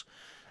hotels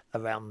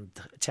around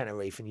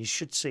Tenerife, and you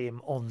should see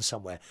him on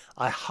somewhere.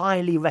 I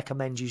highly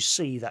recommend you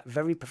see that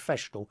very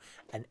professional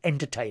and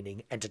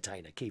entertaining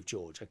entertainer, Keith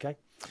George, okay?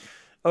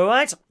 All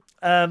right.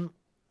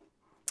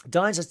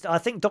 Diane says, I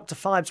think Dr.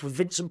 Phibes with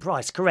Vincent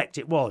Price. Correct,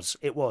 it was.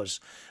 It was.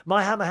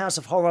 My Hammer House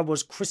of Horror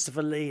was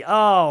Christopher Lee.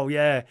 Oh,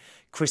 yeah,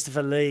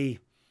 Christopher Lee.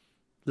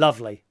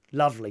 Lovely,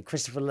 lovely,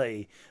 Christopher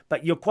Lee.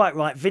 But you're quite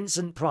right.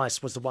 Vincent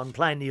Price was the one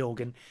playing the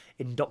organ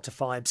in Dr.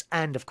 Phibes,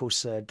 and, of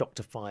course,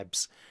 Dr.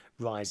 Phibes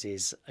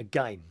Rises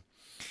Again.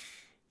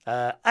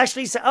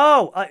 Ashley said,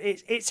 oh,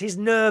 it's his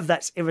nerve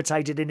that's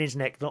irritated in his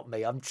neck, not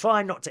me. I'm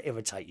trying not to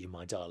irritate you,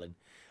 my darling.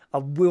 I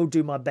will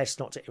do my best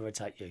not to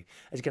irritate you.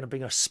 He's going to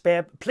bring a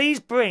spare... Please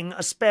bring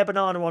a spare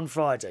banana on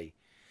Friday.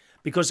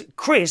 Because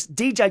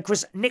DJ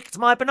Chris, nicked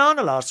my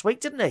banana last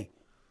week, didn't he?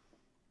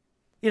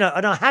 You know,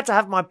 and I had to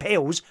have my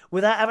pills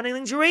without having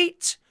anything to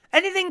eat.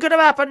 Anything could have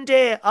happened,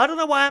 dear. I don't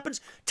know what happens.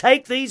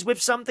 Take these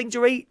with something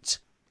to eat.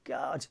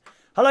 God.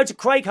 Hello to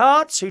Craig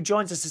Hartz, who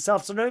joins us this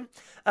afternoon.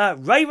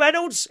 Ray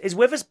Reynolds is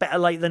with us. Better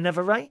late than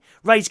never, Ray.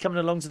 Ray's coming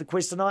along to the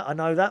quiz tonight. I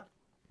know that.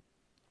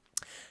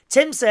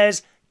 Tim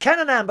says... Ken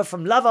and Amber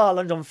from Love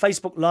Island on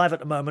Facebook Live at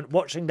the moment,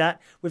 watching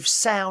that with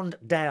sound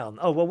down.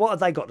 Oh, well, what have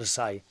they got to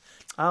say?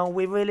 Oh,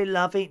 we really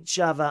love each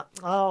other.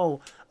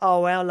 Oh,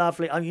 how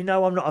lovely. Oh, you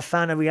know I'm not a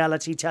fan of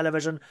reality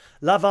television.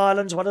 Love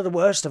Island's one of the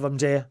worst of them,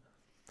 dear.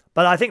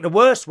 But I think the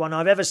worst one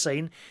I've ever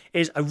seen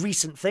is a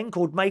recent thing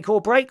called Make or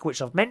Break,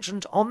 which I've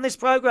mentioned on this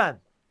programme.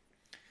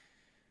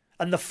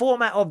 And the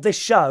format of this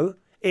show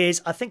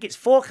is, I think it's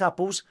 4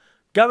 couples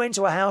go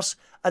into a house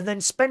and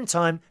then spend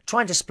time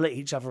trying to split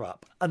each other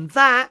up. And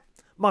that...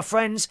 my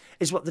friends,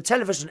 is what the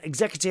television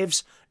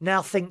executives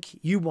now think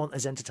you want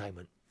as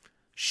entertainment.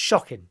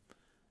 Shocking.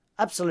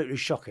 Absolutely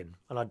shocking.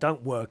 And I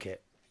don't work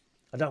it.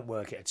 I don't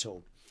work it at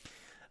all.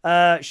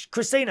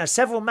 Christina,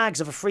 several mags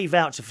have a free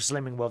voucher for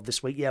Slimming World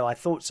this week. Yeah, I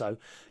thought so.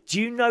 Do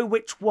you know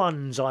which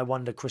ones, I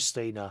wonder,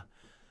 Christina?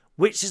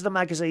 Which is the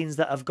magazines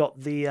that have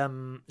got the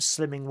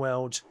Slimming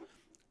World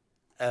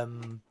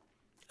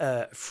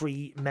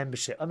free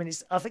membership? I mean,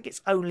 I think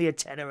it's only a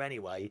tenner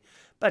anyway.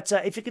 But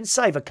if you can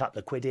save a couple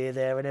of quid here,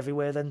 there and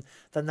everywhere, then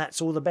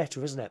that's all the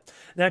better, isn't it?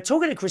 Now,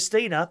 talking to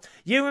Christina,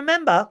 you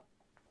remember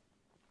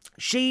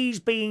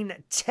she's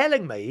been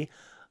telling me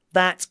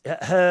that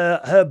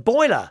her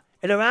boiler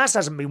in her house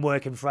hasn't been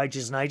working for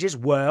ages and ages.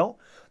 Well,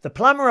 the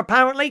plumber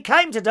apparently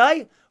came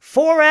today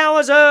 4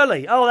 hours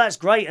early. Oh, that's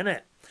great, isn't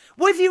it?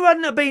 What if you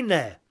hadn't have been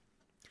there?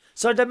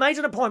 So they made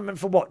an appointment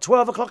for, what,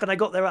 12 o'clock, and they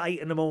got there at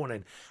 8 in the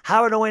morning.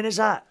 How annoying is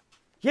that?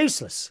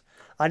 Useless.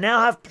 I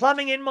now have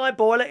plumbing in my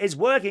boiler. It's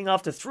working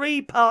after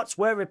 3 parts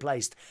were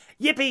replaced.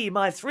 Yippee,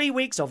 my 3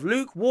 weeks of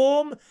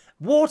lukewarm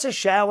water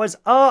showers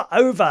are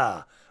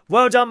over.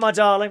 Well done, my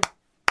darling.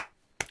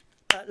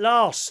 At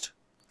last.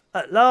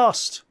 At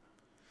last.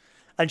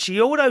 And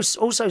she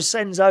also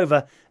sends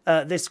over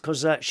this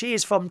because she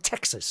is from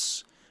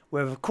Texas,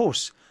 where, of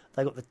course,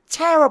 they got the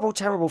terrible,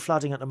 terrible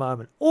flooding at the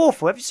moment.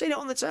 Awful. Have you seen it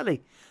on the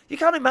telly? You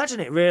can't imagine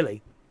it,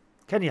 really.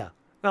 Can you?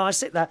 No, I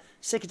sit there,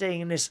 sick of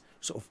being in this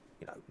sort of,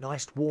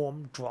 nice,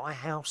 warm, dry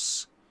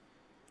house.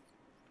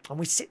 And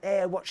we sit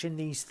there watching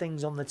these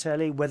things on the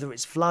telly, whether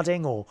it's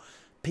flooding or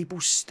people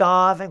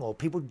starving or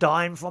people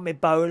dying from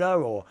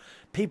Ebola or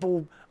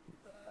people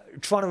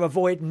trying to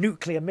avoid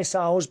nuclear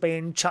missiles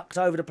being chucked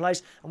over the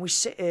place. And we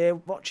sit here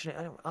watching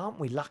it. Aren't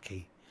we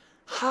lucky?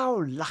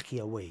 How lucky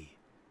are we?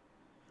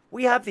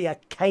 We have the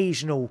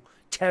occasional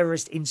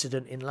terrorist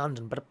incident in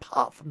London, but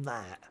apart from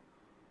that,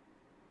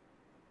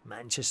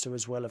 Manchester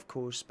as well, of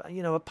course. But,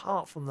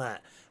 apart from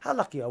that, how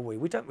lucky are we?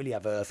 We don't really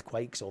have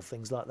earthquakes or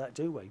things like that,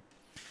 do we?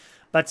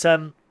 But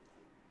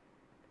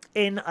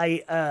in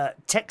a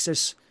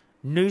Texas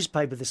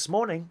newspaper this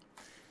morning,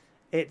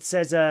 it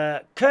says,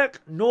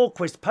 Kirk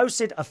Norquist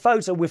posted a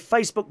photo with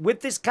Facebook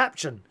with this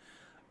caption,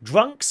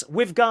 "Drunks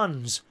with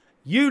guns.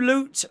 You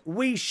loot,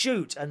 we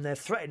shoot." And they're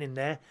threatening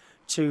there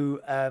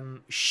to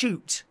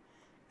shoot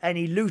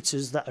any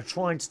looters that are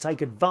trying to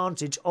take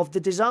advantage of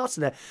the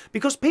disaster there.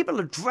 Because people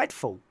are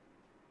dreadful.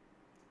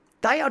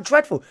 They are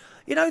dreadful.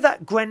 You know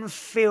that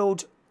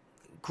Grenfield,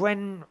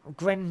 oh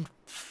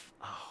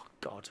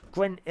God,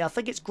 I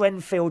think it's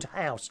Grenfield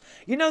House.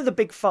 You know the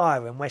big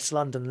fire in West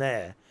London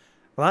there,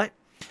 right?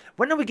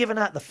 When they were giving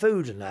out the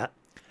food and that,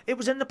 it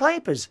was in the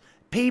papers.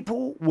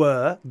 People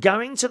were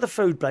going to the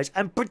food place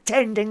and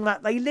pretending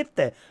that they lived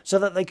there so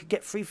that they could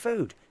get free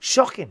food.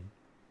 Shocking.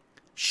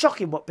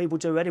 Shocking what people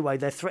do anyway.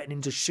 They're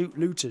threatening to shoot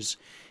looters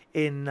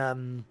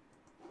in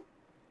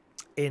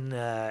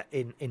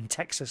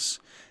Texas.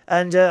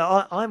 And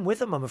I'm with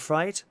them, I'm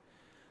afraid.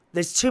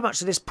 There's too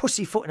much of this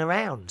pussyfooting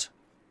around.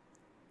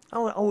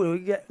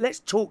 Yeah, let's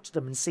talk to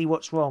them and see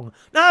what's wrong.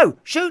 No,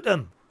 shoot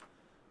them.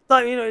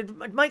 Like, you know,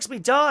 it makes me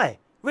die.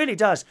 Really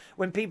does.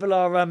 When people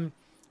are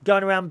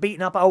going around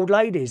beating up old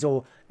ladies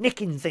or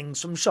nicking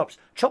things from shops.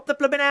 Chop the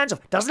blooming hands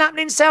off. Doesn't happen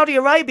in Saudi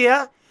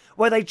Arabia,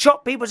 where they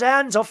chop people's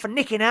hands off for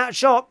nicking out of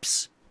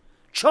shops.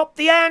 Chop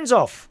the hands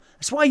off.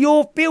 That's why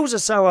your bills are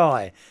so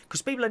high.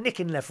 Because people are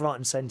nicking left, right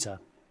and centre.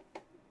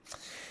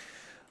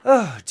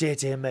 Oh,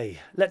 dear me.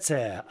 Let's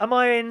hear. Am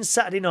I in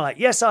Saturday night?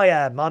 Yes, I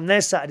am. I'm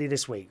there Saturday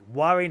this week.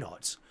 Worry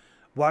not.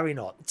 Worry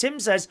not. Tim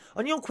says,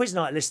 on your quiz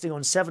night listing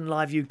on 7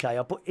 Live UK,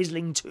 I put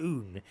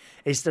Islington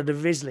instead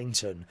of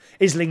Islington.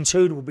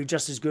 Islington will be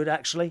just as good,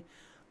 actually.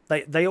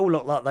 They all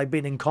look like they've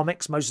been in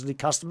comics, most of the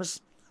customers.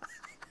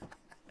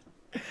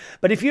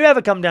 But if you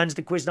ever come down to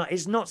the quiz night,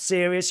 it's not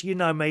serious. You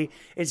know me.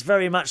 It's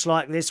very much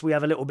like this. We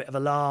have a little bit of a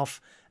laugh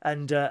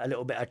and a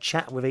little bit of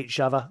chat with each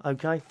other,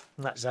 okay?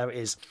 And that's how it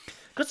is.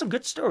 Got some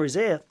good stories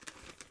here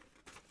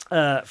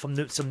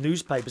from some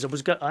newspapers.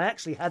 I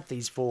actually had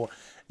these for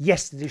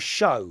yesterday's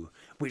show,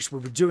 which we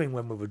were doing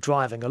when we were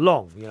driving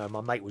along. You know, my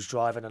mate was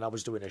driving and I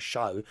was doing a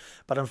show,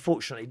 but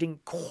unfortunately it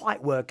didn't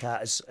quite work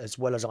out as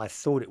well as I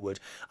thought it would.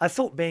 I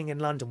thought being in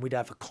London we'd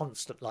have a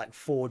constant like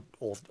 4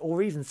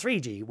 or even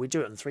 3G. We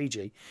do it on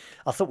 3G.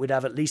 I thought we'd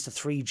have at least a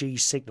 3G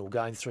signal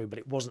going through, but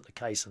it wasn't the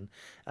case,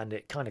 and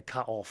it kind of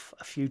cut off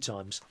a few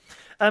times.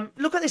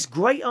 Look at this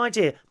great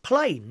idea.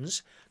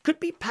 Planes could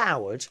be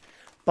powered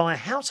by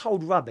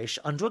household rubbish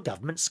under a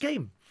government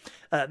scheme.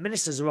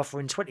 Ministers are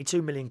offering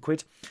 22 million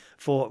quid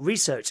for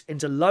research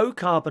into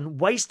low-carbon,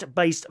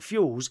 waste-based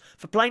fuels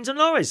for planes and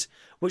lorries,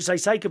 which they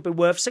say could be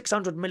worth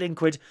 600 million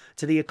quid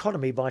to the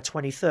economy by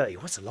 2030.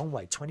 What's a long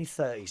way,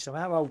 2030. So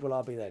how old will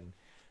I be then?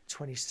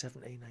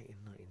 2017, 18,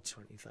 19,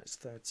 20, that's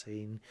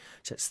 13.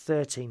 So it's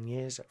 13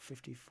 years at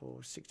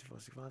 54, 64,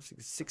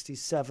 65,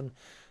 67,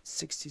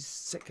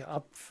 66.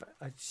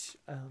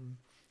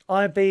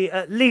 I'd be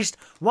at least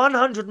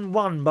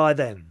 101 by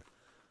then.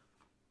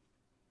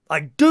 I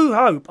do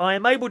hope I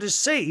am able to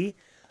see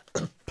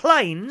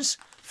planes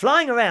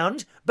flying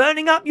around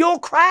burning up your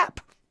crap.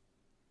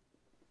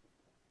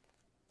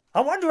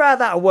 I wonder how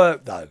that'll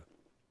work, though.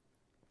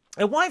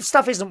 And what if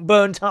stuff isn't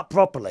burnt up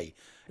properly?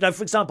 You know,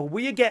 for example,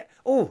 will you get,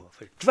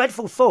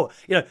 dreadful thought,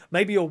 you know,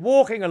 maybe you're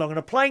walking along and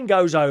a plane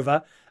goes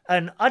over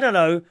and, I don't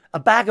know, a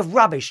bag of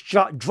rubbish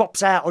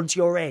drops out onto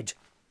your head.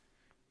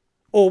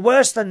 Or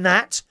worse than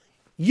that,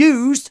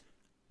 used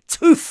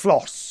tooth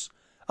floss.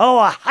 Oh,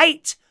 I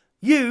hate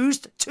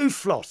used tooth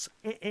floss.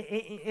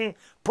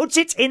 Put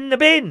it in the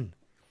bin.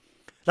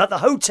 Like the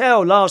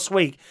hotel last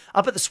week,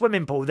 up at the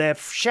swimming pool, their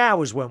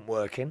showers weren't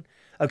working.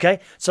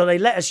 Okay, so they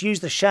let us use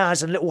the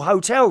showers in little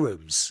hotel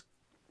rooms.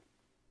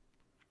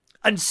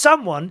 And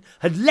someone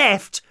had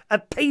left a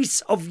piece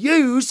of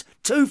used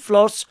tooth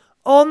floss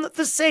on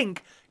the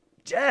sink.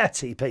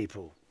 Dirty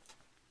people.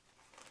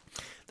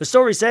 The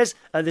story says,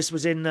 this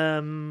was in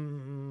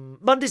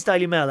Monday's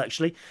Daily Mail,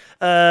 actually,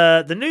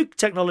 the new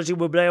technology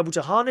will be able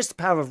to harness the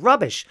power of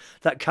rubbish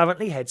that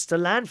currently heads to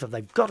landfill.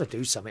 They've got to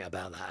do something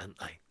about that, haven't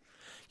they?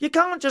 You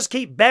can't just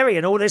keep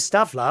burying all this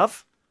stuff,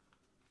 love.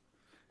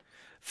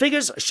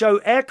 Figures show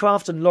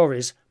aircraft and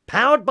lorries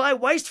powered by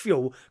waste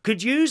fuel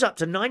could use up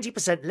to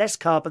 90% less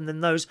carbon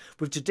than those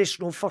with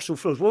traditional fossil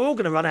fuels. We're all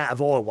going to run out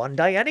of oil one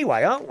day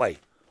anyway, aren't we?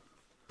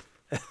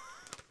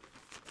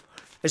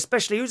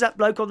 Especially, who's that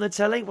bloke on the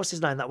telly? What's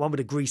his name? That one with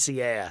the greasy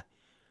hair.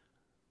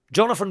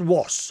 Johnathan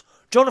Ross.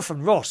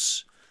 Johnathan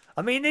Ross.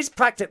 I mean, he's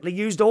practically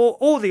used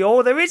all the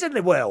oil there is in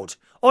the world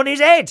on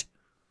his head.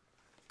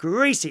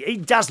 Greasy. He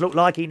does look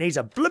like he needs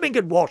a blooming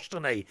good wash,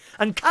 doesn't he?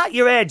 And cut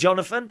your hair,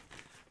 Johnathan.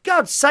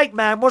 God's sake,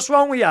 man, what's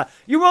wrong with you?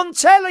 You're on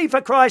telly, for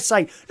Christ's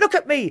sake. Look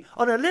at me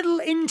on a little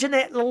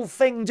internet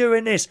thing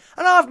doing this,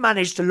 and I've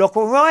managed to look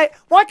all right.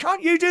 Why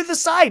can't you do the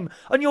same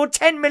on your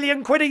 10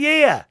 million quid a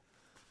year?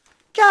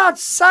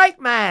 God's sake,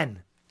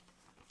 man.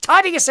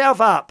 Tidy yourself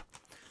up.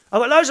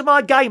 I've got loads of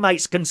my gay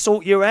mates can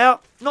sort you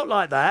out. Not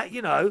like that,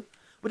 you know.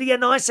 With your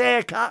nice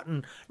haircut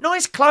and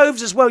nice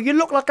clothes as well. You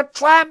look like a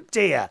tramp,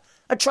 dear.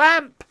 A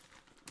tramp.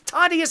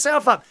 Tidy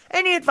yourself up.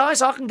 Any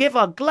advice I can give,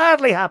 I'll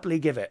gladly, happily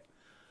give it.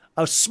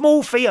 A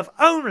small fee of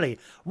only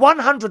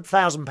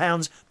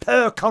 £100,000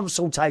 per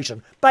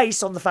consultation,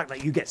 based on the fact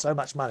that you get so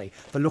much money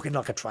for looking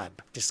like a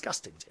tramp.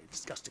 Disgusting,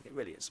 disgusting. It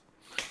really is.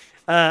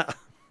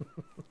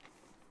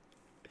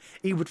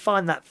 He would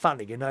find that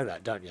funny. You know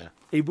that, don't you?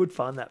 He would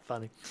find that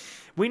funny.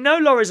 We know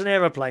lorries and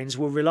aeroplanes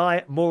will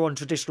rely more on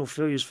traditional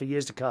fuels for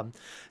years to come,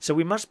 so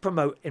we must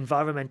promote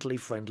environmentally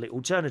friendly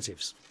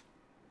alternatives.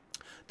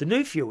 The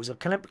new fuels are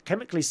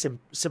chemically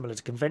similar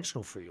to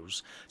conventional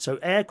fuels, so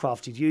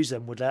aircraft would use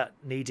them without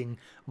needing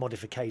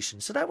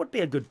modification. So that would be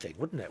a good thing,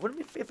 wouldn't it?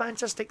 Wouldn't it be a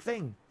fantastic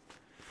thing?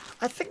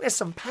 I think there's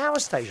some power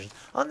stations.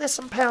 Aren't there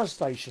some power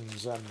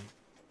stations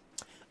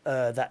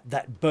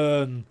that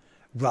burn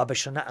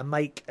rubbish and that and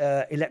make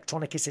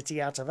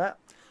electronicity out of that?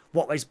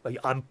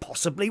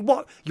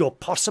 You're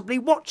possibly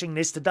watching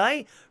this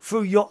today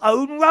through your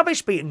own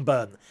rubbish being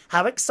burned.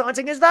 How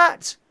exciting is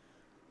that?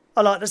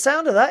 I like the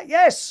sound of that,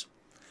 yes.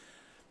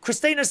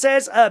 Christina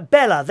says,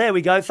 Bella, there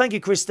we go. Thank you,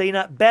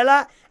 Christina.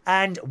 Bella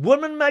and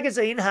Woman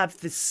Magazine have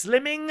the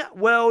Slimming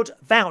World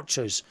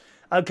vouchers.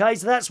 Okay,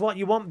 so that's what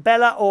you want,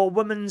 Bella or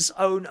Woman's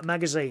Own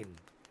Magazine.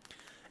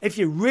 If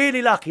you're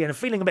really lucky and are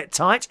feeling a bit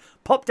tight,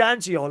 pop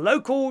down to your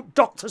local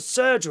doctor's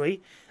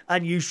surgery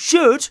and you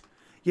should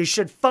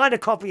find a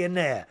copy in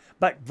there.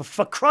 But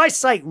for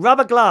Christ's sake,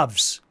 rubber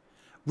gloves.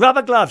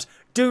 Rubber gloves.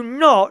 Do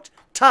not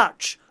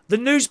touch the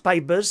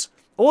newspapers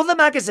or the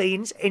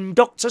magazines in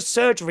doctor's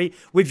surgery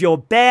with your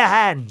bare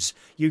hands.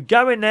 You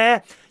go in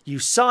there, you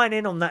sign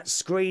in on that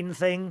screen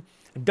thing,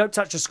 and don't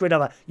touch the screen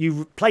over.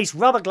 You place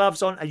rubber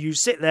gloves on and you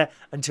sit there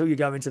until you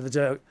go into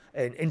the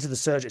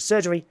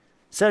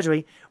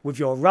surgery with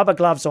your rubber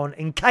gloves on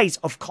in case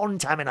of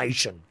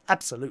contamination.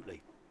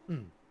 Absolutely.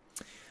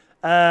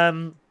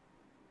 Oh,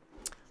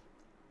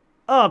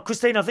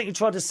 Christine, I think you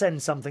tried to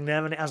send something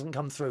there and it hasn't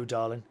come through,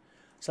 darling.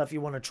 So if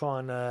you want to try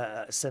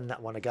and send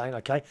that one again,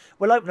 okay.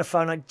 We'll open the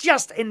phone line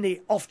just in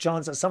the off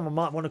chance that someone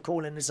might want to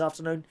call in this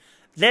afternoon.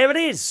 There it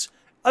is.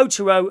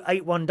 020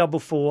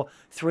 8144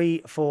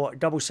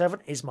 3477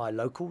 is my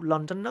local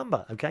London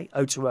number, okay.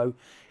 020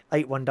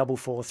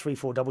 8144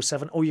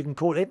 3477, or you can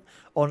call it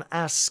on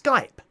our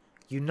Skype,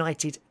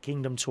 United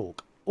Kingdom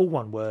Talk. All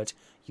one word,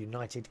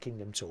 United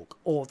Kingdom Talk.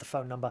 Or the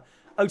phone number,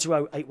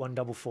 020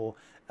 8144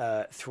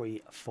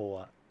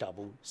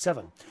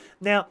 3477.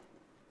 Now,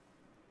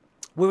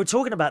 we were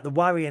talking about the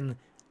worrying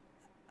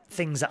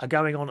things that are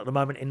going on at the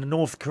moment in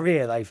North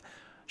Korea. They've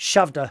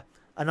shoved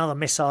another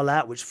missile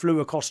out which flew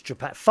across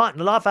Japan, fighting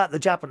the life out of the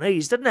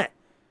Japanese, didn't it?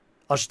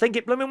 I should think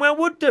it blooming well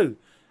would do.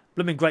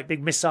 Blooming great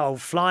big missile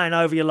flying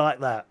over you like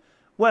that.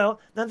 Well,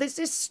 now there's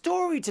this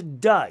story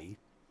today,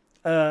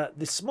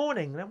 this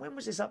morning. Now, when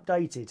was this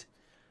updated?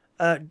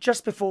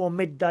 Just before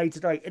midday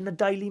today in the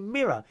Daily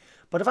Mirror.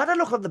 But I've had a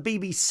look on the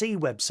BBC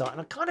website,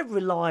 and I kind of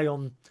rely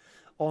on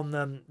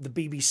the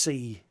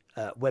BBC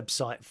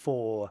website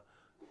for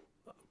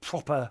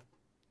proper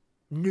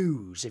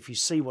news, if you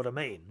see what I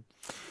mean.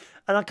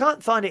 And I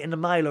can't find it in the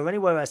Mail or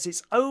anywhere else.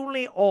 It's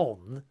only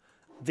on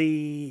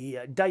the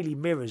Daily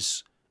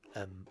Mirror's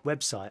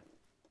website.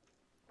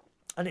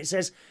 And it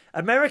says,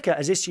 America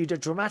has issued a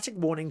dramatic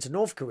warning to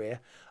North Korea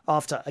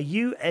after a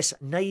US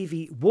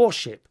Navy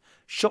warship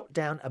shot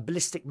down a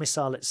ballistic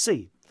missile at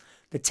sea.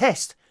 The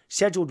test,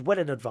 scheduled well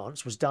in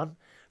advance, was done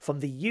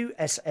from the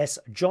USS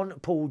John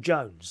Paul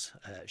Jones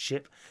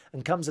ship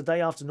and comes a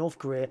day after North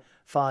Korea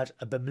fired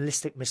a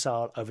ballistic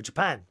missile over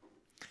Japan.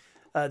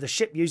 The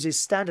ship uses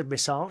standard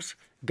missiles,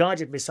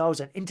 guided missiles,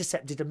 and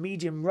intercepted a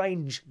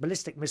medium-range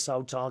ballistic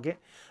missile target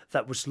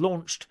that was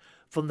launched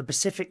from the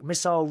Pacific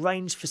Missile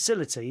Range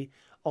Facility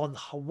on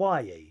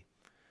Hawaii.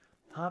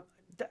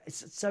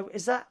 So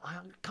is that... I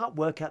can't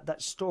work out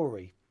that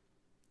story.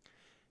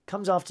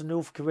 Comes after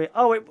North Korea.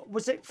 Oh,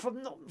 was it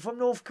from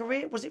North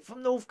Korea? Was it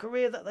from North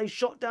Korea that they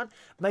shot down?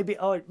 Maybe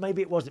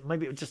it wasn't.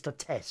 Maybe it was just a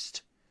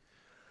test.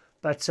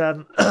 But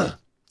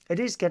it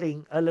is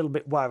getting a little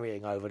bit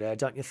worrying over there,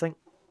 don't you think?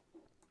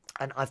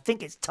 And I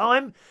think it's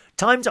time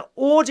to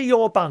order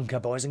your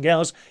bunker, boys and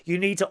girls. You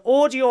need to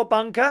order your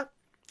bunker.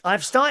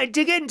 I've started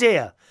digging,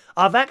 dear.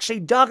 I've actually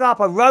dug up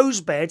a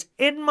rose bed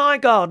in my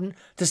garden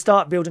to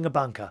start building a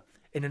bunker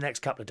in the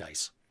next couple of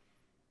days.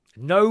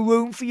 No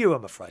room for you,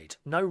 I'm afraid.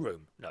 No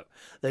room. No.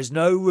 There's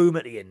no room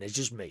at the inn. There's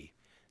just me.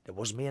 There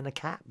was me and a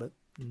cat, but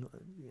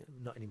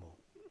not anymore.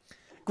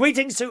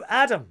 Greetings to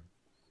Adam.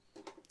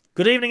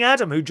 Good evening,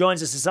 Adam, who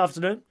joins us this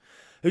afternoon,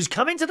 who's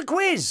coming to the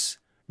quiz.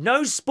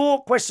 No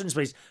sport questions,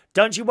 please.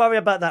 Don't you worry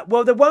about that.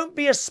 Well, there won't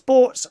be a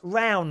sports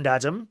round,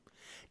 Adam.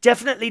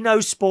 Definitely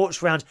no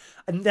sports round.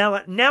 And now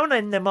and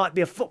then there might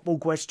be a football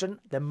question.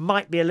 There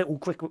might be a little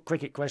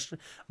cricket question.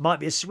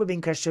 Might be a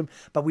swimming question.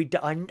 But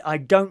I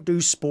don't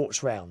do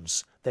sports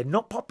rounds. They're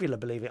not popular,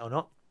 believe it or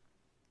not.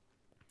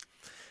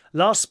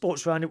 Last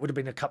sports round, it would have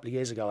been a couple of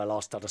years ago I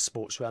last did a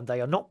sports round.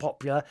 They are not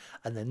popular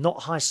and they're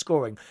not high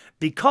scoring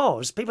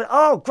because people,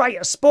 oh, great,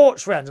 a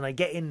sports round. And they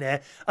get in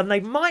there and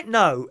they might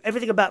know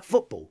everything about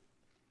football.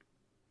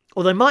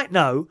 Or they might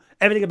know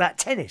everything about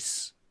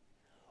tennis.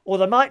 Or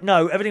they might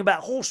know everything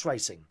about horse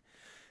racing.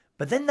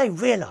 But then they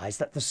realise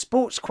that the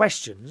sports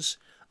questions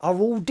are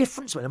all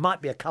different. So there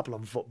might be a couple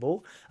on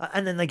football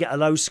and then they get a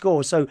low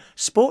score. So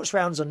sports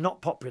rounds are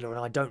not popular and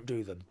I don't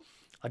do them.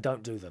 I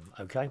don't do them,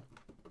 okay?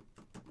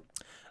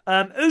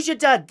 Who's your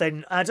dad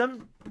then,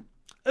 Adam?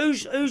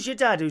 Who's your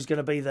dad who's going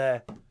to be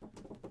there?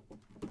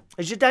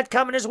 Is your dad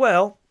coming as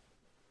well?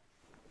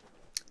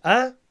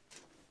 Huh?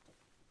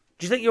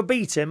 Do you think you'll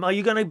beat him? Are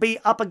you going to be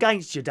up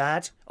against your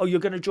dad? Or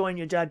you're going to join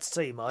your dad's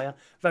team, are you?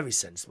 Very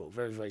sensible.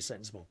 Very, very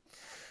sensible.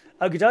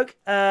 Okie doke.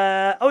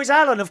 Oh, it's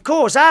Alan, of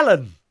course.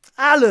 Alan.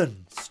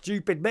 Alan.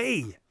 Stupid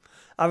me.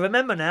 I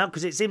remember now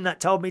because it's him that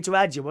told me to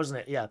add you,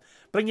 wasn't it? Yeah.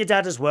 Bring your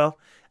dad as well.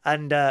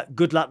 And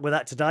good luck with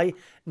that today.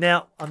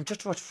 Now, I'm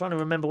just trying to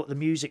remember what the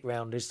music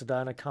round is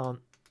today, and I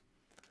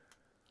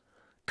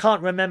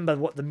can't remember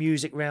what the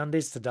music round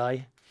is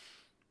today.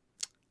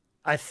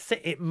 I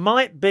think it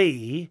might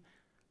be...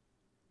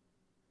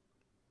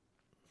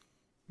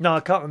 No, I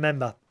can't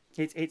remember.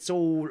 It's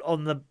all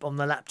on the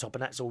laptop,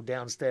 and that's all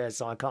downstairs,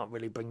 so I can't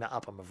really bring that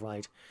up, I'm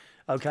afraid.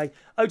 Okay,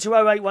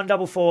 0208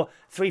 144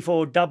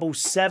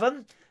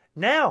 3477.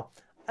 Now,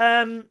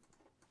 on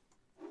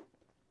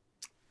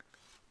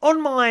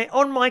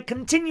my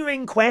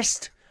continuing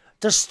quest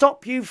to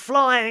stop you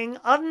flying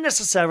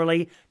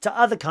unnecessarily to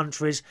other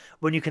countries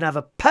when you can have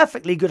a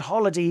perfectly good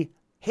holiday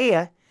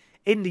here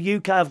in the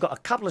UK, I've got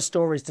a couple of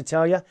stories to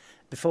tell you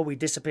before we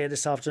disappear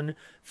this afternoon.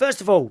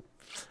 First of all,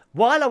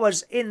 while I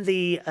was in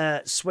the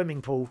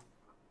swimming pool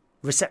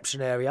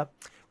reception area,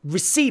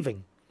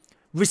 receiving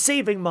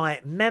my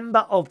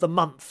Member of the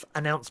Month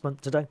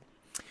announcement today,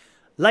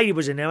 lady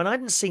was in there and I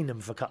hadn't seen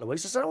them for a couple of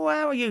weeks. I said, oh,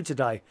 how are you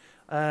today?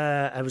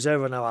 I was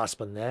over on her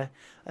husband there.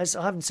 I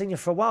said, I haven't seen you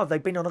for a while.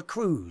 They've been on a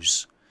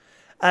cruise.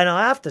 And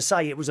I have to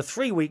say, it was a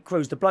 3-week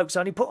cruise. The bloke's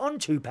only put on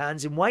 2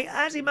 pounds in weight.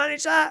 How's he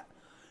managed that?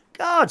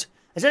 God,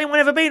 has anyone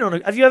ever been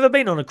on have you ever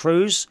been on a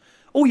cruise?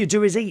 All you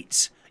do is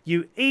eat.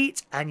 You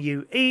eat and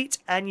you eat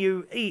and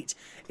you eat.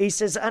 He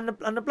says, and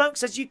the bloke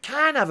says you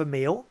can have a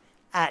meal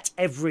at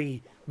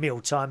every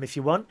mealtime if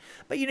you want,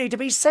 but you need to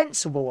be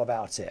sensible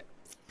about it.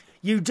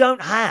 You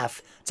don't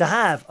have to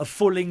have a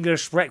full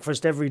English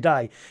breakfast every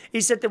day.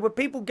 He said there were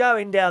people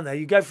going down there.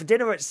 You go for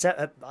dinner at,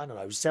 I don't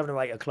know, 7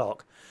 or 8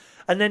 o'clock.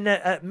 And then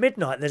at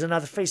midnight there's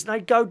another feast. And they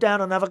go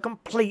down and have a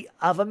complete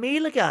other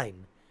meal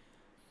again.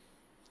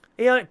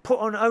 He put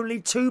on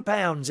only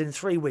 £2 in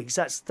 3 weeks.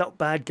 That's not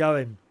bad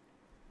going.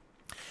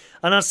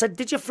 And I said,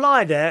 did you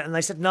fly there? And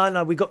they said,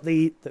 no, we got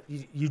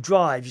you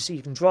drive. You see,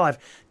 you can drive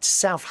to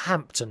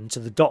Southampton to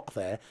the dock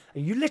there.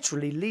 And you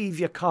literally leave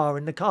your car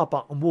in the car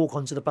park and walk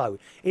onto the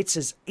boat. It's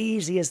as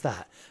easy as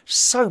that.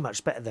 So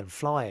much better than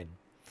flying.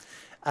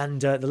 And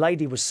the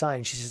lady was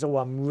saying, she says, oh,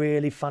 I'm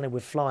really funny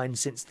with flying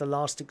since the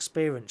last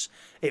experience.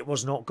 It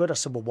was not good. I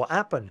said, well, what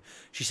happened?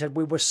 She said,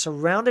 we were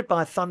surrounded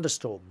by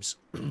thunderstorms.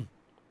 And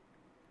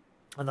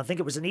I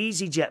think it was an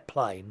EasyJet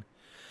plane.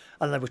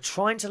 And they were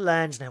trying to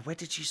land. Now, where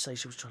did she say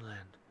she was trying to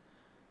land?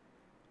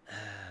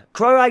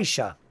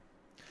 Croatia.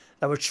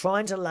 They were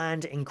trying to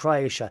land in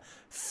Croatia.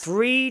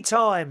 3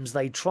 times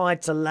they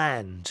tried to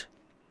land.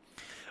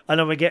 And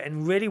they were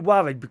getting really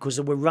worried because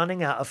they were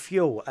running out of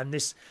fuel. And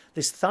this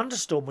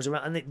thunderstorm was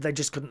around and they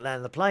just couldn't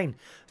land the plane.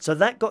 So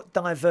that got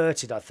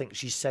diverted, I think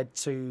she said,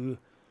 to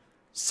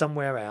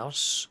somewhere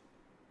else.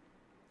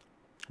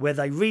 Where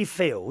they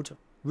refueled.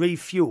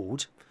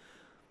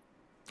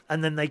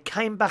 And then they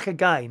came back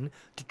again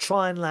to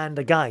try and land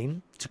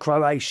again to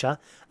Croatia.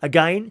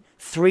 Again,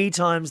 3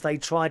 times they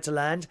tried to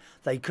land.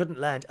 They couldn't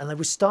land. And they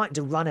were starting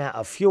to run out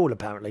of fuel,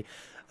 apparently.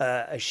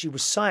 She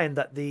was saying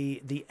that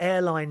the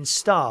airline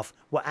staff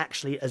were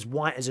actually as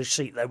white as a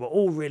sheet. They were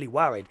all really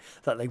worried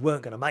that they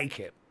weren't going to make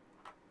it.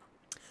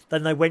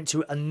 Then they went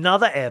to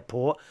another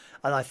airport.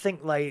 And I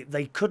think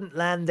they couldn't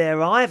land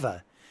there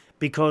either.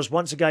 Because,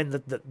 once again,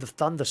 the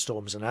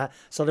thunderstorms and that.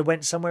 So they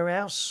went somewhere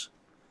else.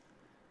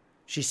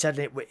 She said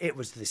it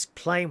was this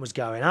plane was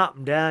going up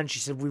and down. She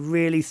said, we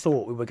really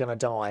thought we were going to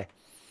die.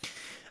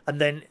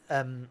 And then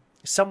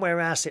somewhere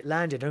else it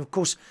landed. And, of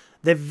course,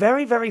 they're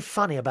very, very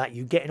funny about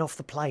you getting off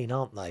the plane,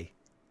 aren't they?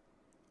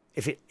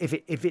 If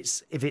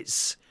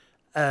it's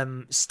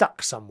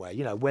stuck somewhere,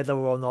 you know, whether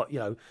or not, you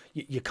know,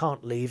 you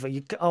can't leave. Or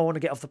I want to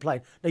get off the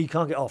plane. No, you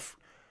can't get off.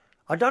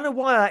 I don't know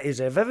why that is.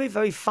 They're very,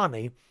 very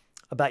funny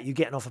about you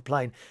getting off a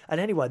plane. And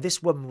anyway,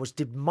 this woman was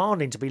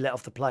demanding to be let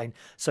off the plane.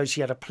 So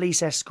she had a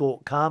police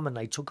escort come and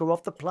they took her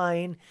off the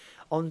plane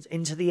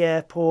into the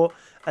airport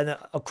and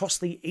across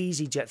the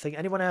EasyJet thing.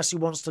 Anyone else who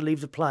wants to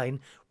leave the plane,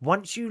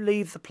 once you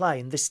leave the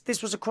plane,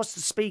 this was across the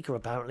speaker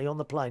apparently on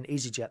the plane,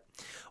 EasyJet.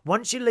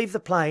 Once you leave the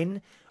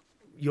plane,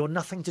 you're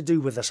nothing to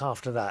do with us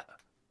after that.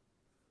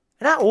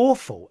 Isn't that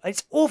awful?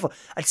 It's awful.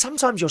 And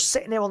sometimes you're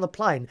sitting there on the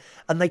plane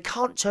and they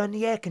can't turn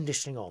the air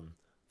conditioning on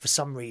for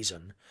some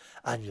reason.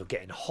 And you're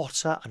getting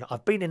hotter. And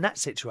I've been in that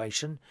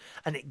situation.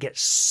 And it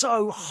gets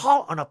so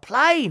hot on a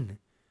plane.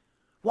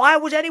 Why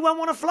would anyone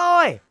want to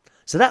fly?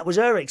 So that was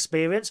her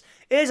experience.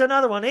 Here's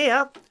another one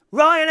here.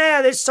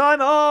 Ryanair this time.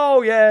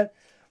 Oh, yeah.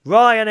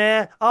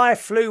 Ryanair. I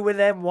flew with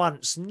them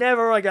once.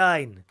 Never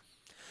again.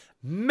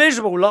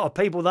 Miserable lot of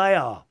people they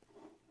are.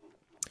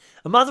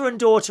 A mother and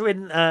daughter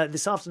in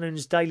this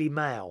afternoon's Daily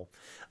Mail.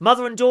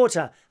 Mother and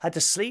daughter had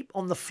to sleep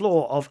on the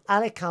floor of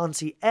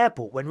Alicante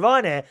Airport when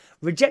Ryanair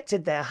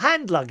rejected their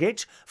hand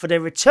luggage for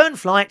their return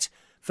flight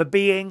for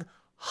being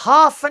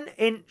half an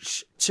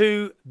inch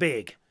too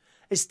big.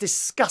 It's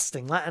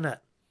disgusting, that, isn't it?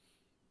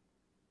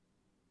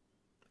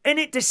 Isn't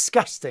it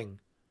disgusting?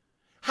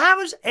 How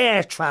has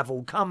air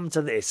travel come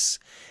to this?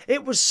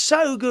 It was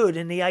so good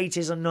in the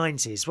 80s and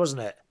 90s,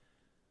 wasn't it?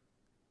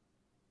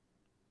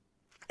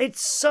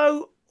 It's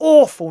so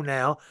awful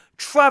now,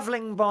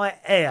 travelling by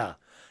air.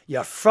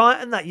 You're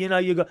frightened that,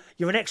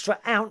 you're an extra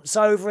ounce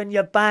over in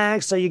your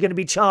bag, so you're going to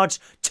be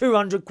charged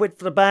 200 quid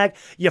for the bag.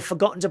 You've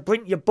forgotten to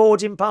print your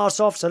boarding pass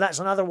off, so that's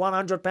another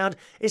 £100.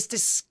 It's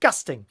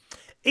disgusting.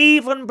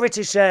 Even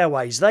British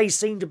Airways, they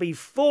seem to be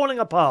falling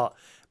apart.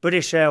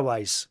 British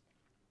Airways.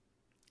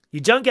 You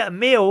don't get a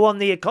meal on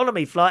the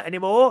economy flight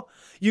anymore.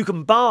 You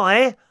can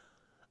buy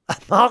a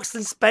Marks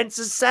and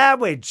Spencer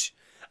sandwich.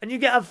 And you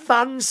get a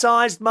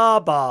fun-sized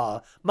Mars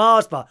bar.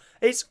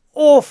 It's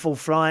awful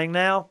flying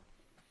now.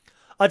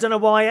 I don't know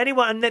why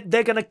anyone... And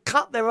they're going to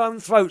cut their own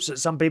throats at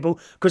some people,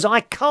 because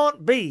I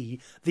can't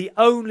be the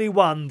only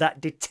one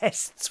that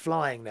detests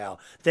flying now.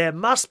 There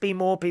must be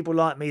more people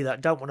like me that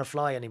don't want to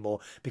fly anymore,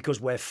 because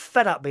we're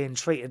fed up being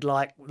treated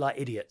like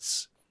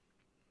idiots.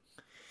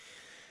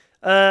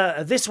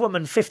 This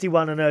woman,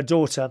 51, and her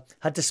daughter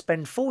had to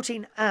spend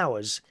 14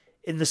 hours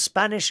in the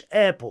Spanish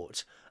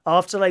airport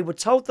after they were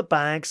told the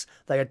bags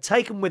they had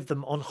taken with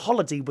them on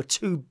holiday were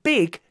too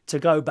big to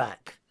go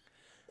back.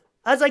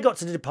 As they got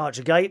to the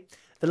departure gate,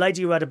 the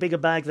lady who had a bigger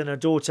bag than her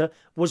daughter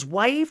was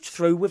waved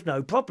through with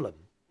no problem.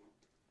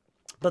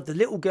 But the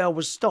little girl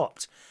was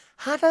stopped,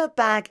 had her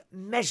bag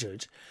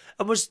measured,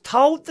 and was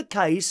told the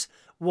case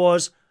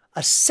was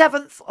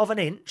 1/7 of an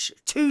inch,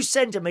 2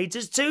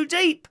 centimetres too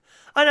deep,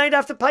 and they'd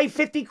have to pay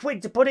 50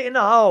 quid to put it in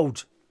the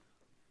hold.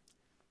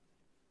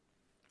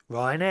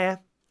 Ryanair,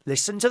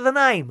 listen to the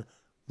name.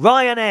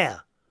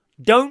 Ryanair.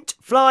 Don't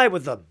fly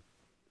with them.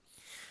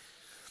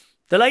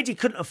 The lady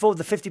couldn't afford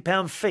the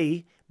 £50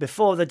 fee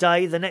before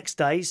the next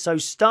day, so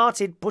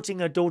started putting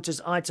her daughter's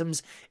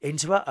items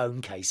into her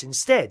own case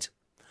instead.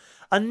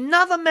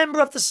 Another member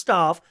of the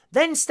staff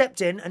then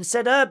stepped in and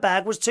said her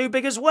bag was too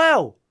big as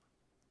well.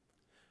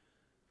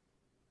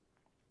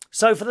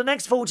 So for the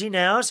next 14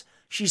 hours,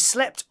 she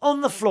slept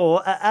on the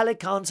floor at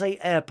Alicante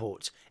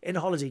Airport in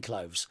holiday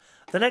clothes.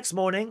 The next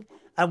morning,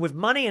 and with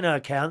money in her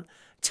account,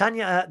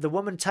 the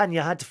woman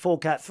Tanya had to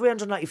fork out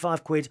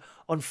 385 quid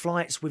on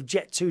flights with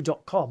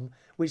Jet2.com,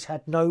 which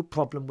had no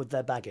problem with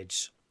their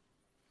baggage.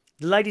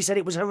 The lady said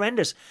it was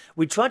horrendous.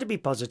 We tried to be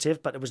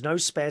positive, but there was no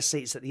spare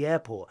seats at the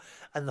airport,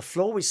 and the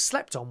floor we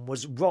slept on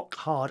was rock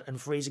hard and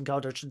freezing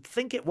cold. I should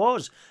think it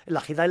was.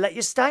 Lucky they let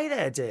you stay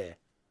there, dear.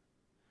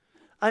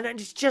 And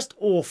it's just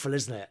awful,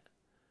 isn't it?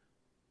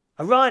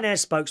 A Ryanair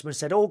spokesman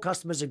said all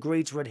customers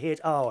agreed to adhere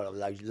to... Oh, a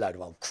load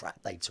of old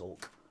crap they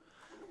talk.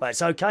 But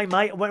it's okay,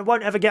 mate. I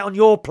won't ever get on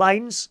your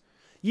planes.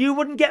 You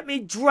wouldn't get me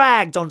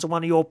dragged onto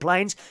one of your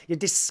planes. You're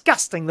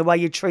disgusting the way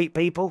you treat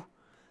people.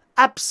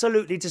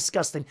 Absolutely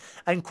disgusting.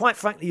 And quite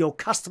frankly, your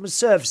customer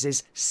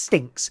services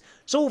stinks.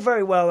 It's all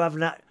very well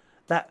having that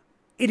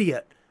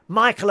idiot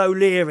Michael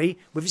O'Leary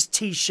with his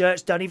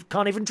T-shirts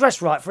can't even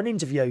dress right for an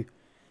interview.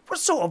 What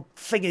sort of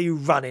thing are you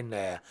running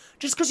there?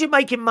 Just because you're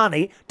making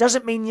money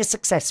doesn't mean you're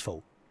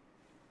successful.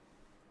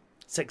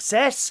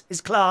 Success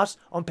is classed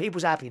on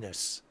people's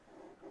happiness,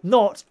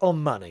 not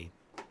on money.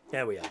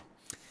 There we are.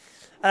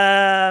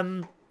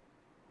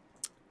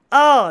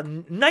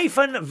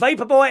 Nathan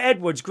Vaporboy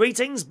Edwards.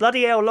 Greetings.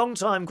 Bloody hell, long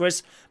time,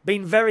 Chris.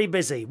 Been very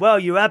busy. Well,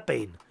 you have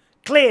been.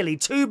 Clearly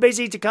too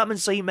busy to come and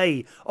see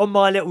me on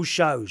my little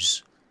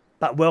shows.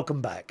 But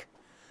welcome back.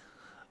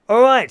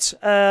 All right.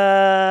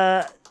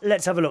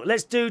 Let's have a look.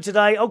 Let's do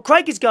today. Oh,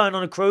 Craig is going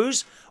on a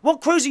cruise.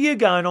 What cruise are you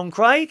going on,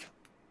 Craig?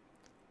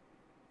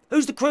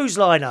 Who's the cruise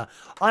liner?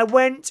 I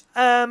went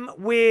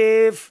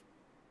with...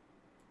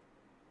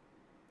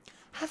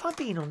 Have I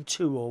been on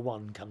 2 or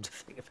 1, come to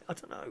think of it? I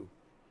don't know.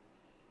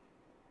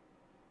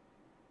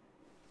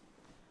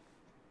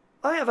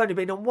 I have only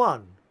been on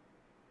 1.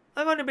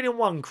 I've only been on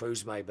 1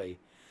 cruise, maybe.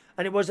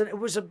 And it was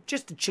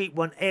just a cheap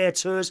one, Air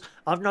Tours.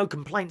 I've no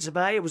complaints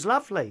about it. It was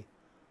lovely.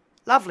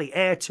 Lovely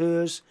Air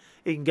Tours.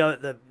 You can go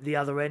at the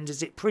other end.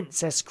 Is it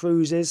Princess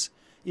Cruises?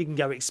 You can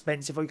go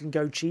expensive or you can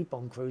go cheap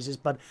on cruises.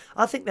 But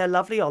I think they're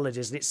lovely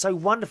holidays. And it's so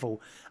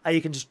wonderful. You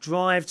can just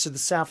drive to the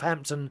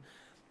Southampton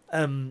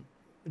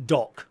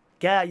dock.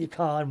 Get out your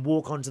car and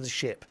walk onto the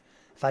ship.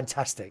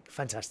 Fantastic,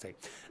 fantastic.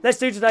 Let's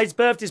do today's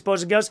birthdays,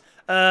 boys and girls.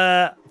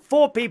 4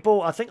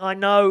 people I think I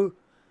know.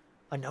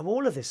 I know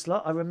all of this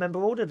lot. I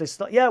remember all of this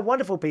lot. Yeah,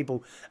 wonderful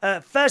people.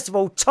 First of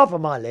all, top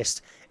of my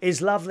list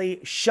is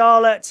lovely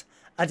Charlotte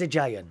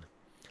Adejayan.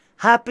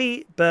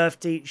 Happy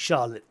birthday,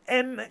 Charlotte.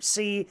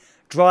 MC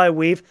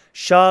Dryweave.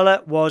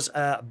 Charlotte was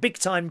a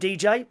big-time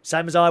DJ,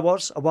 same as I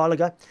was a while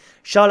ago.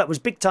 Charlotte was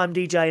big-time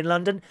DJ in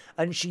London,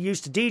 and she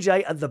used to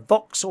DJ at the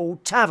Vauxhall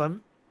Tavern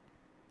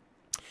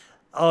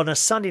on a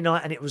Sunday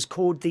night, and it was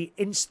called The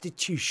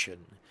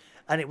Institution.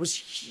 And it was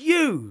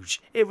huge.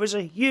 It was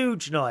a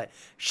huge night.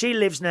 She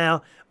lives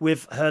now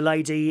with her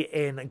lady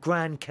in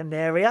Gran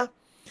Canaria.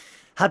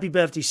 Happy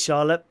birthday,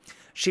 Charlotte.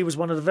 She was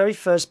one of the very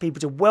first people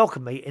to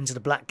welcome me into the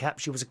Black Cap.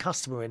 She was a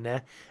customer in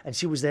there, and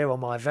she was there on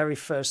my very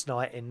first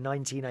night in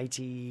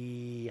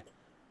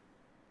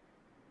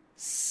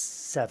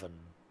 1987.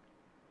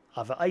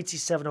 either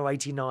 87 or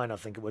 89, I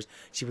think it was.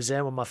 She was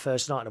there on my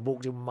first night, and I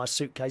walked in with my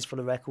suitcase full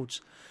of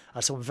records.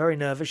 So I'm very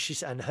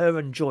nervous. And her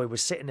and Joy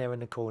was sitting there in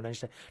the corner, and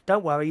she said,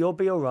 "Don't worry, you'll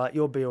be all right,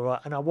 you'll be all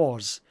right." And I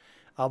was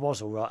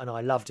all right, and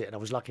I loved it, and I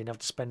was lucky enough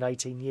to spend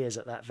 18 years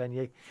at that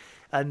venue.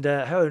 And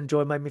her and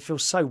Joy made me feel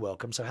so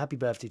welcome. So happy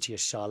birthday to you,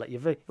 Charlotte.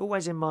 You're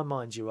always in my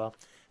mind, you are.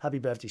 Happy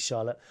birthday,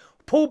 Charlotte.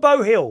 Paul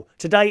Bohill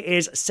today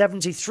is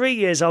 73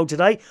 years old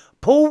today.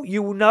 Paul,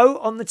 you will know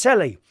on the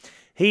telly.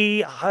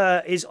 He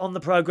is on the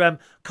programme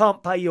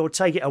Can't Pay You or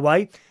Take It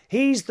Away.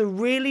 He's the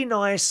really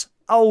nice,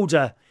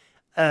 older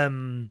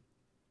High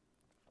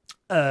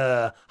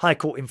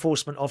Court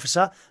enforcement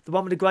officer. The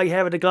one with the grey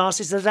hair and the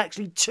glasses. There's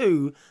actually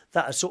two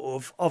that are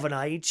sort of an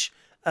age.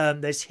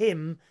 There's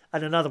him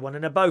and another one,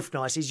 and they're both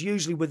nice. He's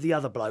usually with the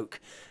other bloke,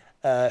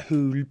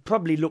 who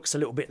probably looks a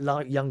little bit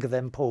younger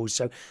than Paul.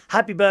 So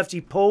happy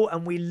birthday, Paul,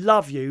 and we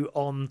love you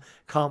on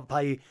Can't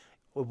Pay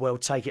Well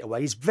Take It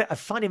Away. I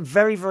find him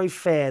very, very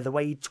fair, the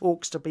way he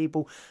talks to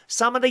people.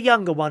 Some of the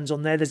younger ones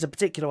on there's a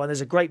particular one,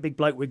 there's a great big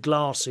bloke with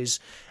glasses,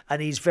 and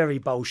he's very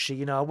bolshy.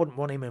 You know, I wouldn't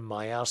want him in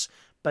my house.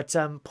 But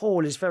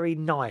Paul is very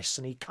nice,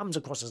 and he comes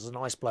across as a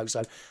nice bloke.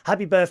 So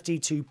happy birthday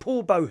to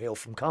Paul Bohill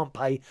from Can't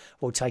Pay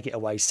Well Take It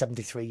Away,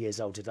 73 years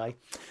old today.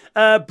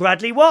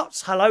 Bradley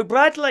Watts. Hello,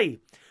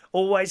 Bradley.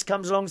 Always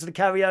comes along to the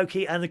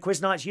karaoke and the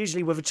quiz nights,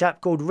 usually with a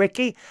chap called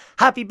Ricky.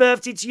 Happy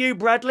birthday to you,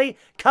 Bradley.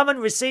 Come and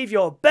receive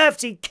your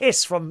birthday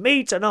kiss from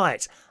me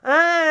tonight.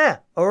 All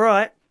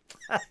right.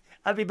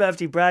 Happy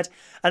birthday, Brad.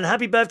 And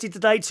happy birthday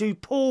today to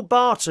Paul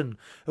Barton,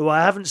 who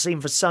I haven't seen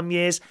for some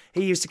years.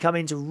 He used to come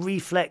into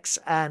Reflex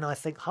and I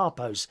think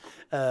Harpo's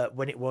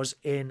when it was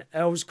in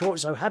Earls Court.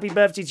 So happy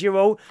birthday to you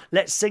all.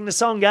 Let's sing the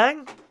song,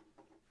 gang.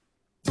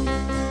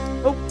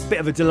 Oh,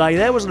 bit of a delay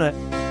there, wasn't it?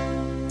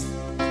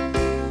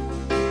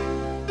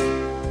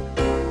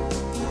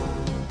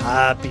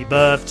 Happy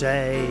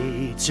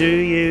birthday to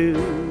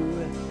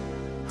you.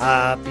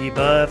 Happy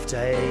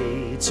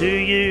birthday to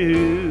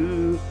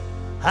you.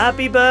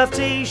 Happy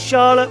birthday,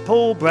 Charlotte,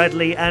 Paul,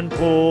 Bradley and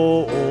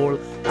Paul.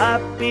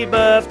 Happy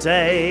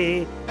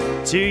birthday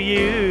to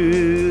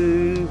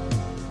you.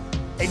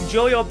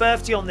 Enjoy your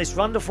birthday on this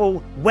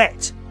wonderful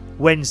wet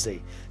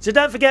Wednesday. So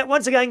don't forget,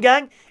 once again,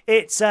 gang,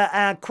 it's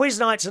our quiz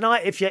night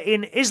tonight if you're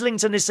in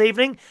Islington this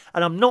evening,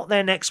 and I'm not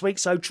there next week,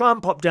 so try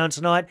and pop down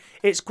tonight.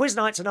 It's quiz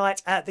night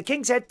tonight at the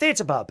King's Head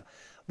Theatre Pub,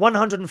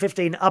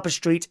 115 Upper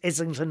Street,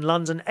 Islington,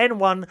 London,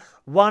 N1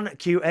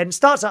 1QN.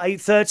 Starts at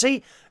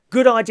 8:30.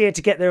 Good idea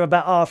to get there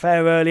about half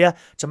hour earlier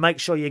to make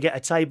sure you get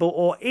a table,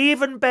 or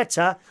even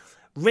better,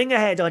 ring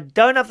ahead. I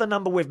don't have the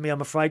number with me,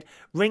 I'm afraid.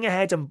 Ring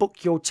ahead and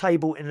book your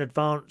table in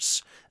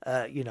advance,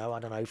 you know,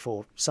 I don't know,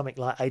 for something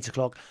like 8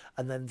 o'clock,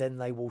 and then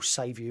they will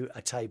save you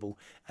a table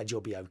and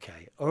you'll be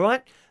okay. All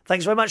right?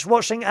 Thanks very much for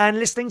watching and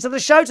listening to the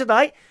show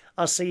today.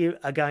 I'll see you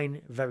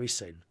again very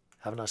soon.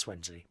 Have a nice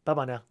Wednesday.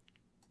 Bye-bye now.